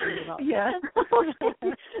okay to let them move on. Yeah.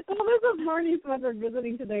 Okay. Well, this is Marnie Swedberg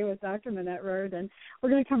visiting today with Dr. Minette Riordan.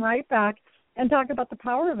 We're going to come right back and talk about the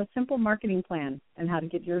power of a simple marketing plan and how to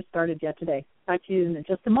get yours started yet today. Talk to you in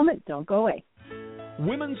just a moment. Don't go away.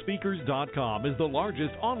 WomenSpeakers.com is the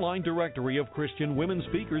largest online directory of Christian women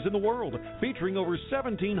speakers in the world, featuring over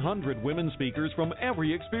 1,700 women speakers from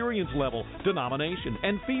every experience level, denomination,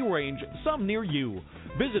 and fee range, some near you.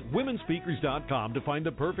 Visit WomenSpeakers.com to find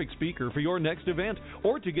the perfect speaker for your next event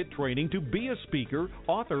or to get training to be a speaker,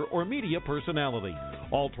 author, or media personality.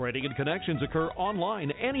 All training and connections occur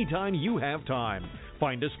online anytime you have time.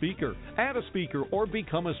 Find a speaker, add a speaker, or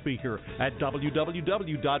become a speaker at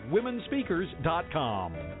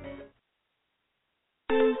www.womenspeakers.com.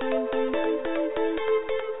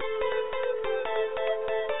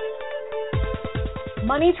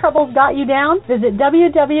 Money troubles got you down? Visit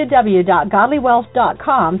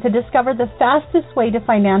www.godlywealth.com to discover the fastest way to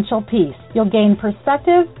financial peace. You'll gain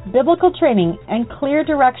perspective, biblical training, and clear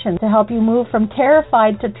direction to help you move from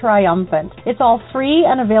terrified to triumphant. It's all free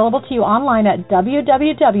and available to you online at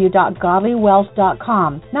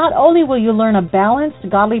www.godlywealth.com. Not only will you learn a balanced,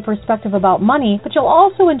 godly perspective about money, but you'll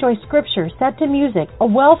also enjoy scripture set to music, a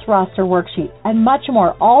wealth roster worksheet, and much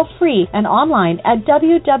more, all free and online at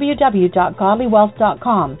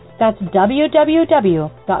www.godlywealth.com. That's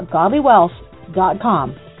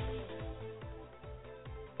www.godlywealth.com.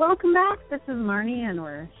 Welcome back. This is Marnie, and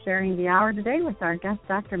we're sharing the hour today with our guest,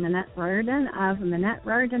 Dr. Minette Riordan of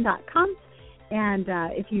MinetteRiordan.com. And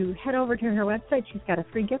if you head over to her website, she's got a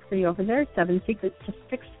free gift for you over there, 7 Secrets to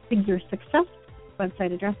Six-Figure Success.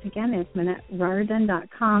 Website address again is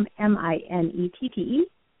MinetteRiordan.com,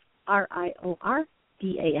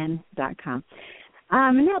 MinetteRiordan.com.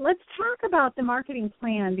 Minette, let's talk about the marketing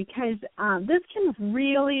plan, because this can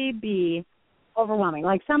really be overwhelming.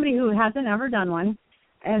 Like somebody who hasn't ever done one,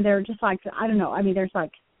 and they're just like, I don't know, I mean, there's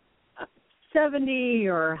like 70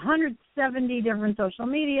 or 170 different social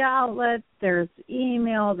media outlets. There's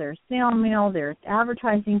email, there's snail mail, there's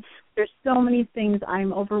advertising. There's so many things.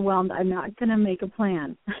 I'm overwhelmed. I'm not going to make a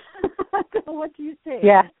plan. What do you say?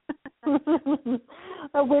 Yeah.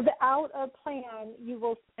 Without a plan, you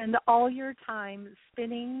will spend all your time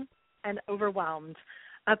spinning and overwhelmed.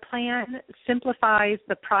 A plan simplifies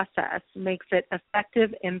the process, makes it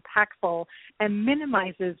effective, impactful, and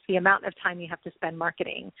minimizes the amount of time you have to spend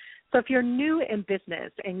marketing. So if you're new in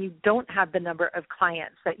business and you don't have the number of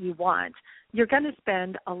clients that you want, you're going to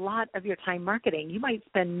spend a lot of your time marketing. You might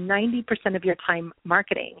spend 90% of your time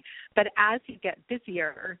marketing, but as you get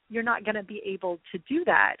busier, you're not going to be able to do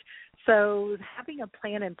that. So having a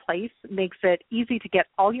plan in place makes it easy to get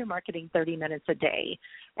all your marketing 30 minutes a day.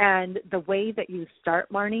 And the way that you start,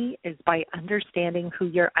 Marnie, is by understanding who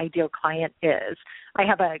your ideal client is. I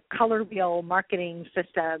have a color wheel marketing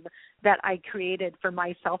system that I created for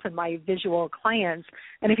myself and my visual clients.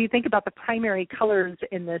 And if you think about the primary colors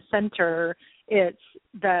in the center, It's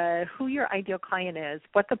who your ideal client is,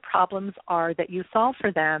 what the problems are that you solve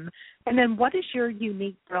for them, and then what is your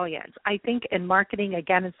unique brilliance. I think in marketing,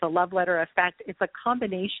 again, it's the love letter effect. It's a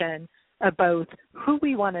combination of both who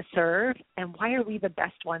we want to serve and why are we the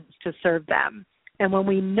best ones to serve them. And when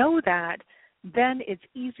we know that, then it's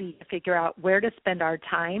easy to figure out where to spend our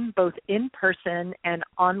time, both in person and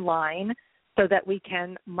online, so that we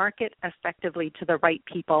can market effectively to the right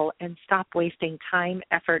people and stop wasting time,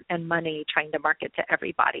 effort, and money trying to market to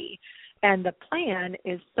everybody. And the plan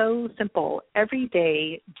is so simple. Every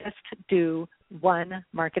day, just do one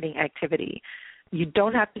marketing activity. You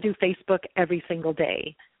don't have to do Facebook every single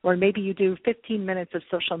day. Or maybe you do 15 minutes of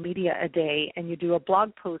social media a day and you do a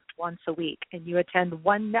blog post once a week and you attend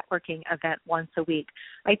one networking event once a week.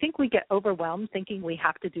 I think we get overwhelmed thinking we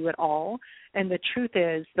have to do it all. And the truth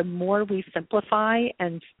is, the more we simplify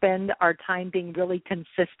and spend our time being really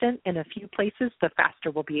consistent in a few places, the faster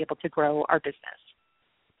we'll be able to grow our business.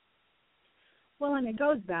 Well, and it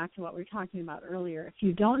goes back to what we were talking about earlier. If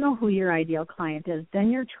you don't know who your ideal client is, then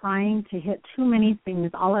you're trying to hit too many things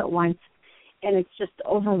all at once, and it's just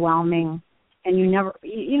overwhelming. And you never,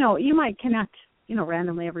 you might connect,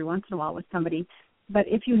 randomly every once in a while with somebody, but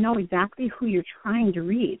if you know exactly who you're trying to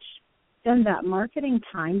reach, then that marketing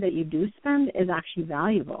time that you do spend is actually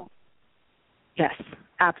valuable. Yes,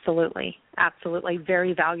 absolutely. Absolutely.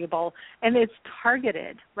 Very valuable. And it's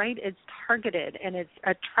targeted, right? It's targeted and it's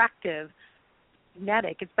attractive.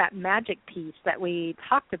 Magnetic. It's that magic piece that we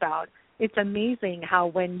talked about. It's amazing how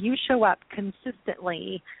when you show up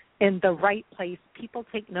consistently in the right place, people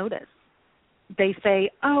take notice. They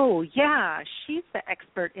say, oh, yeah, she's the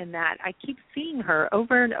expert in that. I keep seeing her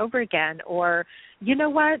over and over again. Or, you know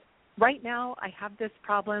what? Right now I have this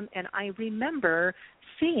problem, and I remember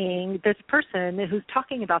seeing this person who's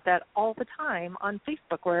talking about that all the time on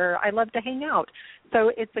Facebook where I love to hang out.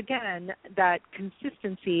 So it's, again, that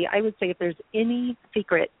consistency. I would say if there's any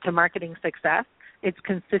secret to marketing success, it's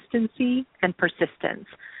consistency and persistence.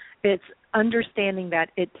 It's understanding that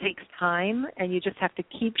it takes time and you just have to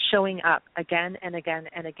keep showing up again and again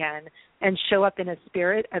and again and show up in a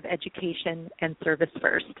spirit of education and service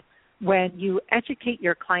first. When you educate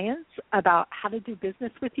your clients about how to do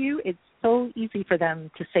business with you, it's so easy for them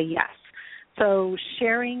to say yes. So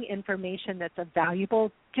sharing information that's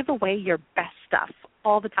valuable, give away your best stuff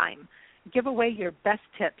all the time. Give away your best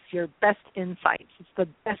tips, your best insights. It's the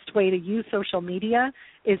best way to use social media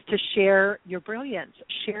is to share your brilliance,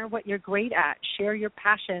 share what you're great at, share your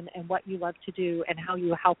passion and what you love to do and how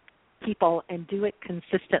you help people and do it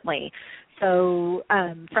consistently. So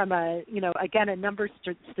from a number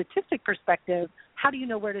statistic perspective, how do you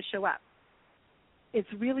know where to show up? It's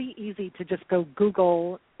really easy to just go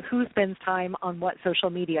Google who spends time on what social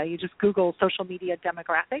media. You just Google social media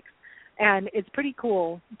demographics, and it's pretty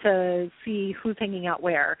cool to see who's hanging out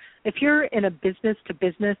where. If you're in a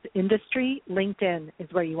business-to-business industry, LinkedIn is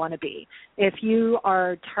where you want to be. If you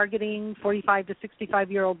are targeting 45 to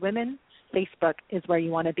 65-year-old women, Facebook is where you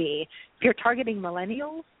want to be. If you're targeting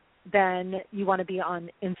millennials, then you want to be on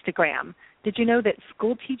Instagram. Did you know that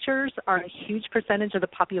school teachers are a huge percentage of the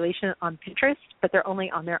population on Pinterest, but they're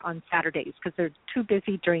only on there on Saturdays because they're too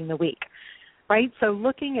busy during the week, right? So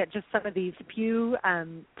looking at just some of these few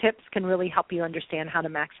tips can really help you understand how to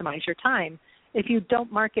maximize your time. If you don't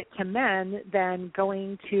market to men, then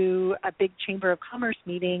going to a big Chamber of Commerce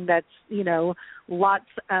meeting that's, lots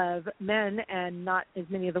of men and not as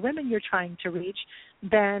many of the women you're trying to reach,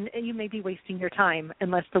 then you may be wasting your time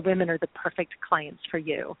unless the women are the perfect clients for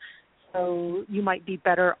you. So you might be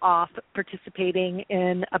better off participating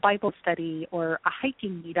in a Bible study or a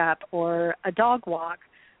hiking meetup or a dog walk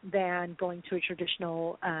than going to a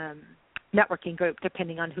traditional networking group,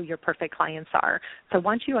 depending on who your perfect clients are. So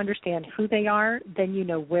once you understand who they are, then you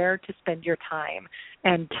know where to spend your time.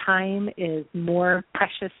 And time is more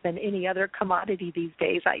precious than any other commodity these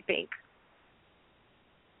days, I think.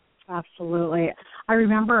 Absolutely. I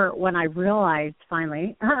remember when I realized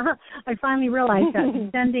finally realized that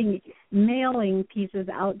sending mailing pieces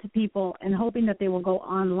out to people and hoping that they will go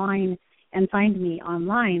online and find me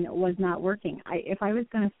online was not working. If I was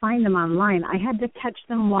going to find them online, I had to catch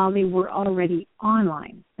them while they were already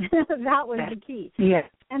online. That was the key. Yes.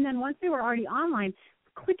 And then once they were already online,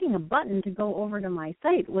 clicking a button to go over to my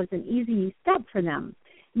site was an easy step for them.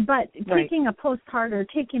 But taking a postcard or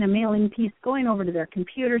taking a mailing piece, going over to their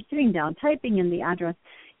computer, sitting down, typing in the address,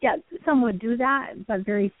 yeah, some would do that, but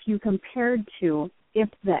very few compared to if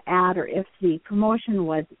the ad or if the promotion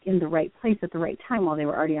was in the right place at the right time while they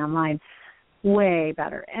were already online. Way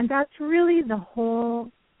better. And that's really the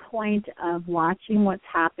whole point of watching what's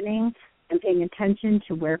happening and paying attention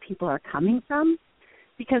to where people are coming from.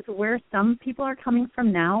 because where some people are coming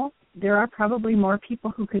from now, there are probably more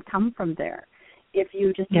people who could come from there. If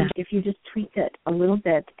you just tweaked it a little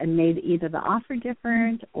bit and made either the offer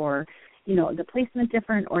different or, the placement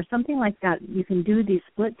different or something like that, you can do these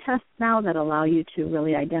split tests now that allow you to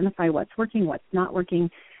really identify what's working, what's not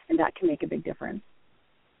working, and that can make a big difference.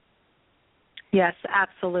 Yes,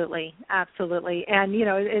 absolutely. Absolutely. And,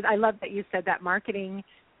 I love that you said that marketing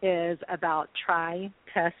is about try,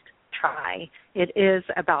 test, try. It is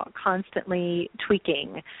about constantly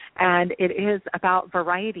tweaking, and it is about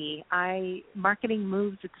variety. Marketing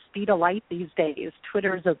moves at the speed of light these days.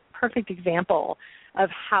 Twitter is a perfect example of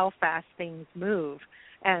how fast things move.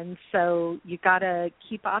 And so you got to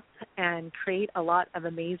keep up and create a lot of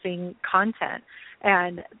amazing content.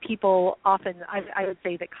 And people often, I would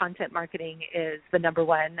say that content marketing is the number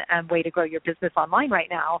one way to grow your business online right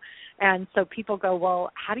now. And so people go,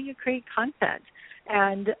 well, how do you create content?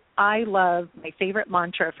 And I love, my favorite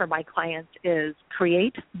mantra for my clients is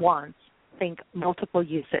create once, think multiple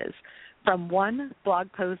uses. From one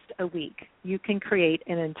blog post a week, you can create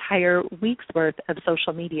an entire week's worth of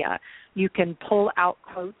social media. You can pull out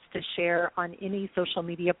quotes to share on any social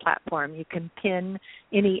media platform. You can pin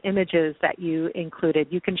any images that you included.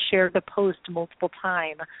 You can share the post multiple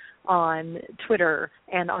times on Twitter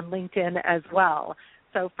and on LinkedIn as well.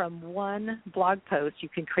 So from one blog post, you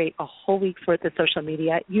can create a whole week's worth of social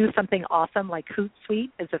media. Use something awesome like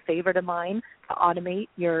Hootsuite is a favorite of mine to automate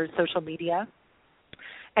your social media.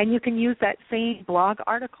 And you can use that same blog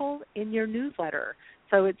article in your newsletter.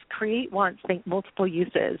 So it's create once, think multiple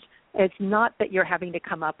uses. It's not that you're having to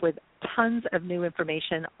come up with tons of new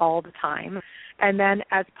information all the time. And then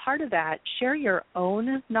as part of that, share your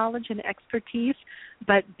own knowledge and expertise,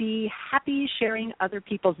 but be happy sharing other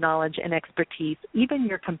people's knowledge and expertise, even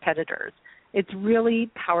your competitors. It's really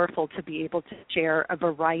powerful to be able to share a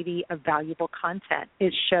variety of valuable content.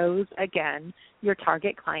 It shows, again, your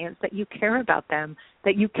target clients that you care about them,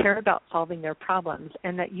 that you care about solving their problems,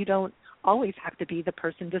 and that you don't always have to be the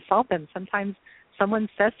person to solve them. Sometimes someone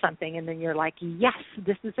says something and then you're like, yes,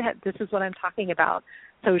 this is it. This is what I'm talking about.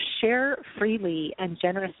 So share freely and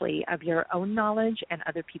generously of your own knowledge and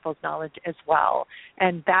other people's knowledge as well.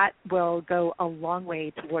 And that will go a long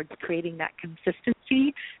way towards creating that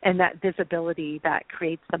consistency and that visibility that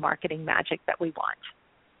creates the marketing magic that we want.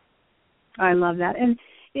 I love that. And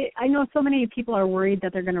I know so many people are worried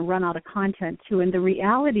that they're going to run out of content too. And the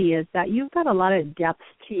reality is that you've got a lot of depth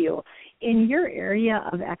to you. In your area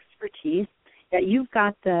of expertise, that you've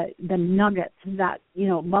got the nuggets that,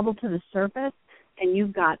 bubble to the surface, and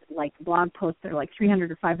you've got like blog posts that are like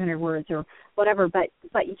 300 or 500 words or whatever, but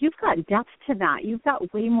you've got depth to that. You've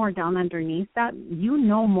got way more down underneath that. You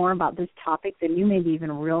know more about this topic than you maybe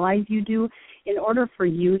even realize you do. In order for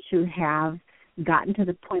you to have gotten to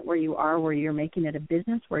the point where you are, where you're making it a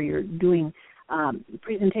business, where you're doing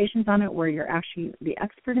presentations on it, where you're actually the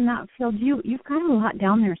expert in that field, you've got a lot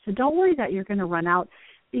down there. So don't worry that you're going to run out,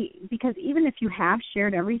 because even if you have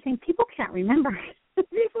shared everything, people can't remember.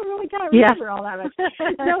 People really can't remember all that much.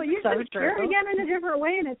 So you can share it again in a different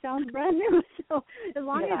way, and it sounds brand new. So as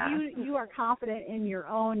long as you are confident in your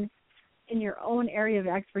own area of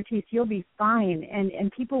expertise, you'll be fine, and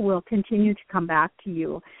people will continue to come back to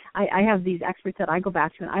you. I have these experts that I go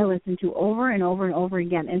back to and I listen to over and over and over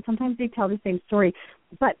again, and sometimes they tell the same story,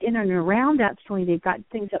 but in and around that story, they've got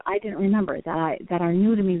things that I didn't remember that are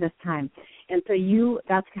new to me this time. And so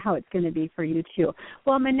that's how it's going to be for you too.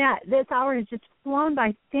 Well, Manette, this hour has just flown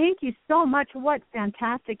by. Thank you so much. What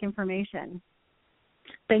fantastic information.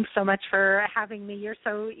 Thanks so much for having me. You're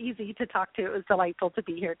so easy to talk to. It was delightful to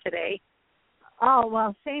be here today. Oh,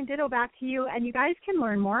 well, same ditto back to you. And you guys can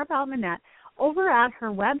learn more about Manette over at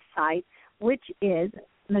her website, which is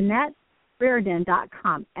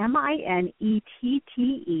ManetteRiordan.com,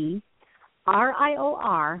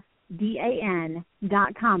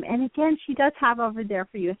 ManetteRiordan.com. And again, she does have over there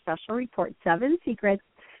for you a special report, 7 Secrets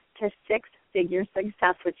to Six-Figure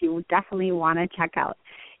Success, which you definitely want to check out.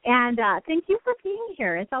 And thank you for being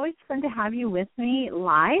here. It's always fun to have you with me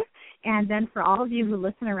live. And then for all of you who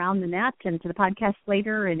listen around the net and to the podcast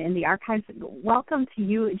later and in the archives, welcome to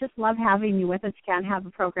you. Just love having you with us. Can't have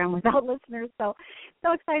a program without listeners. So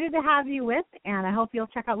excited to have you with. And I hope you'll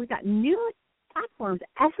check out. We've got new platforms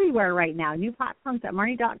everywhere right now. New platforms at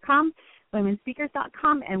Marnie.com,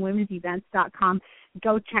 WomenSpeakers.com, and WomensEvents.com.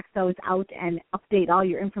 Go check those out and update all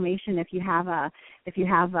your information. If you have a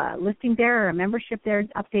listing there or a membership there,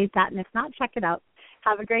 update that. And if not, check it out.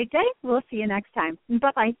 Have a great day. We'll see you next time.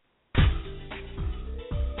 Bye-bye.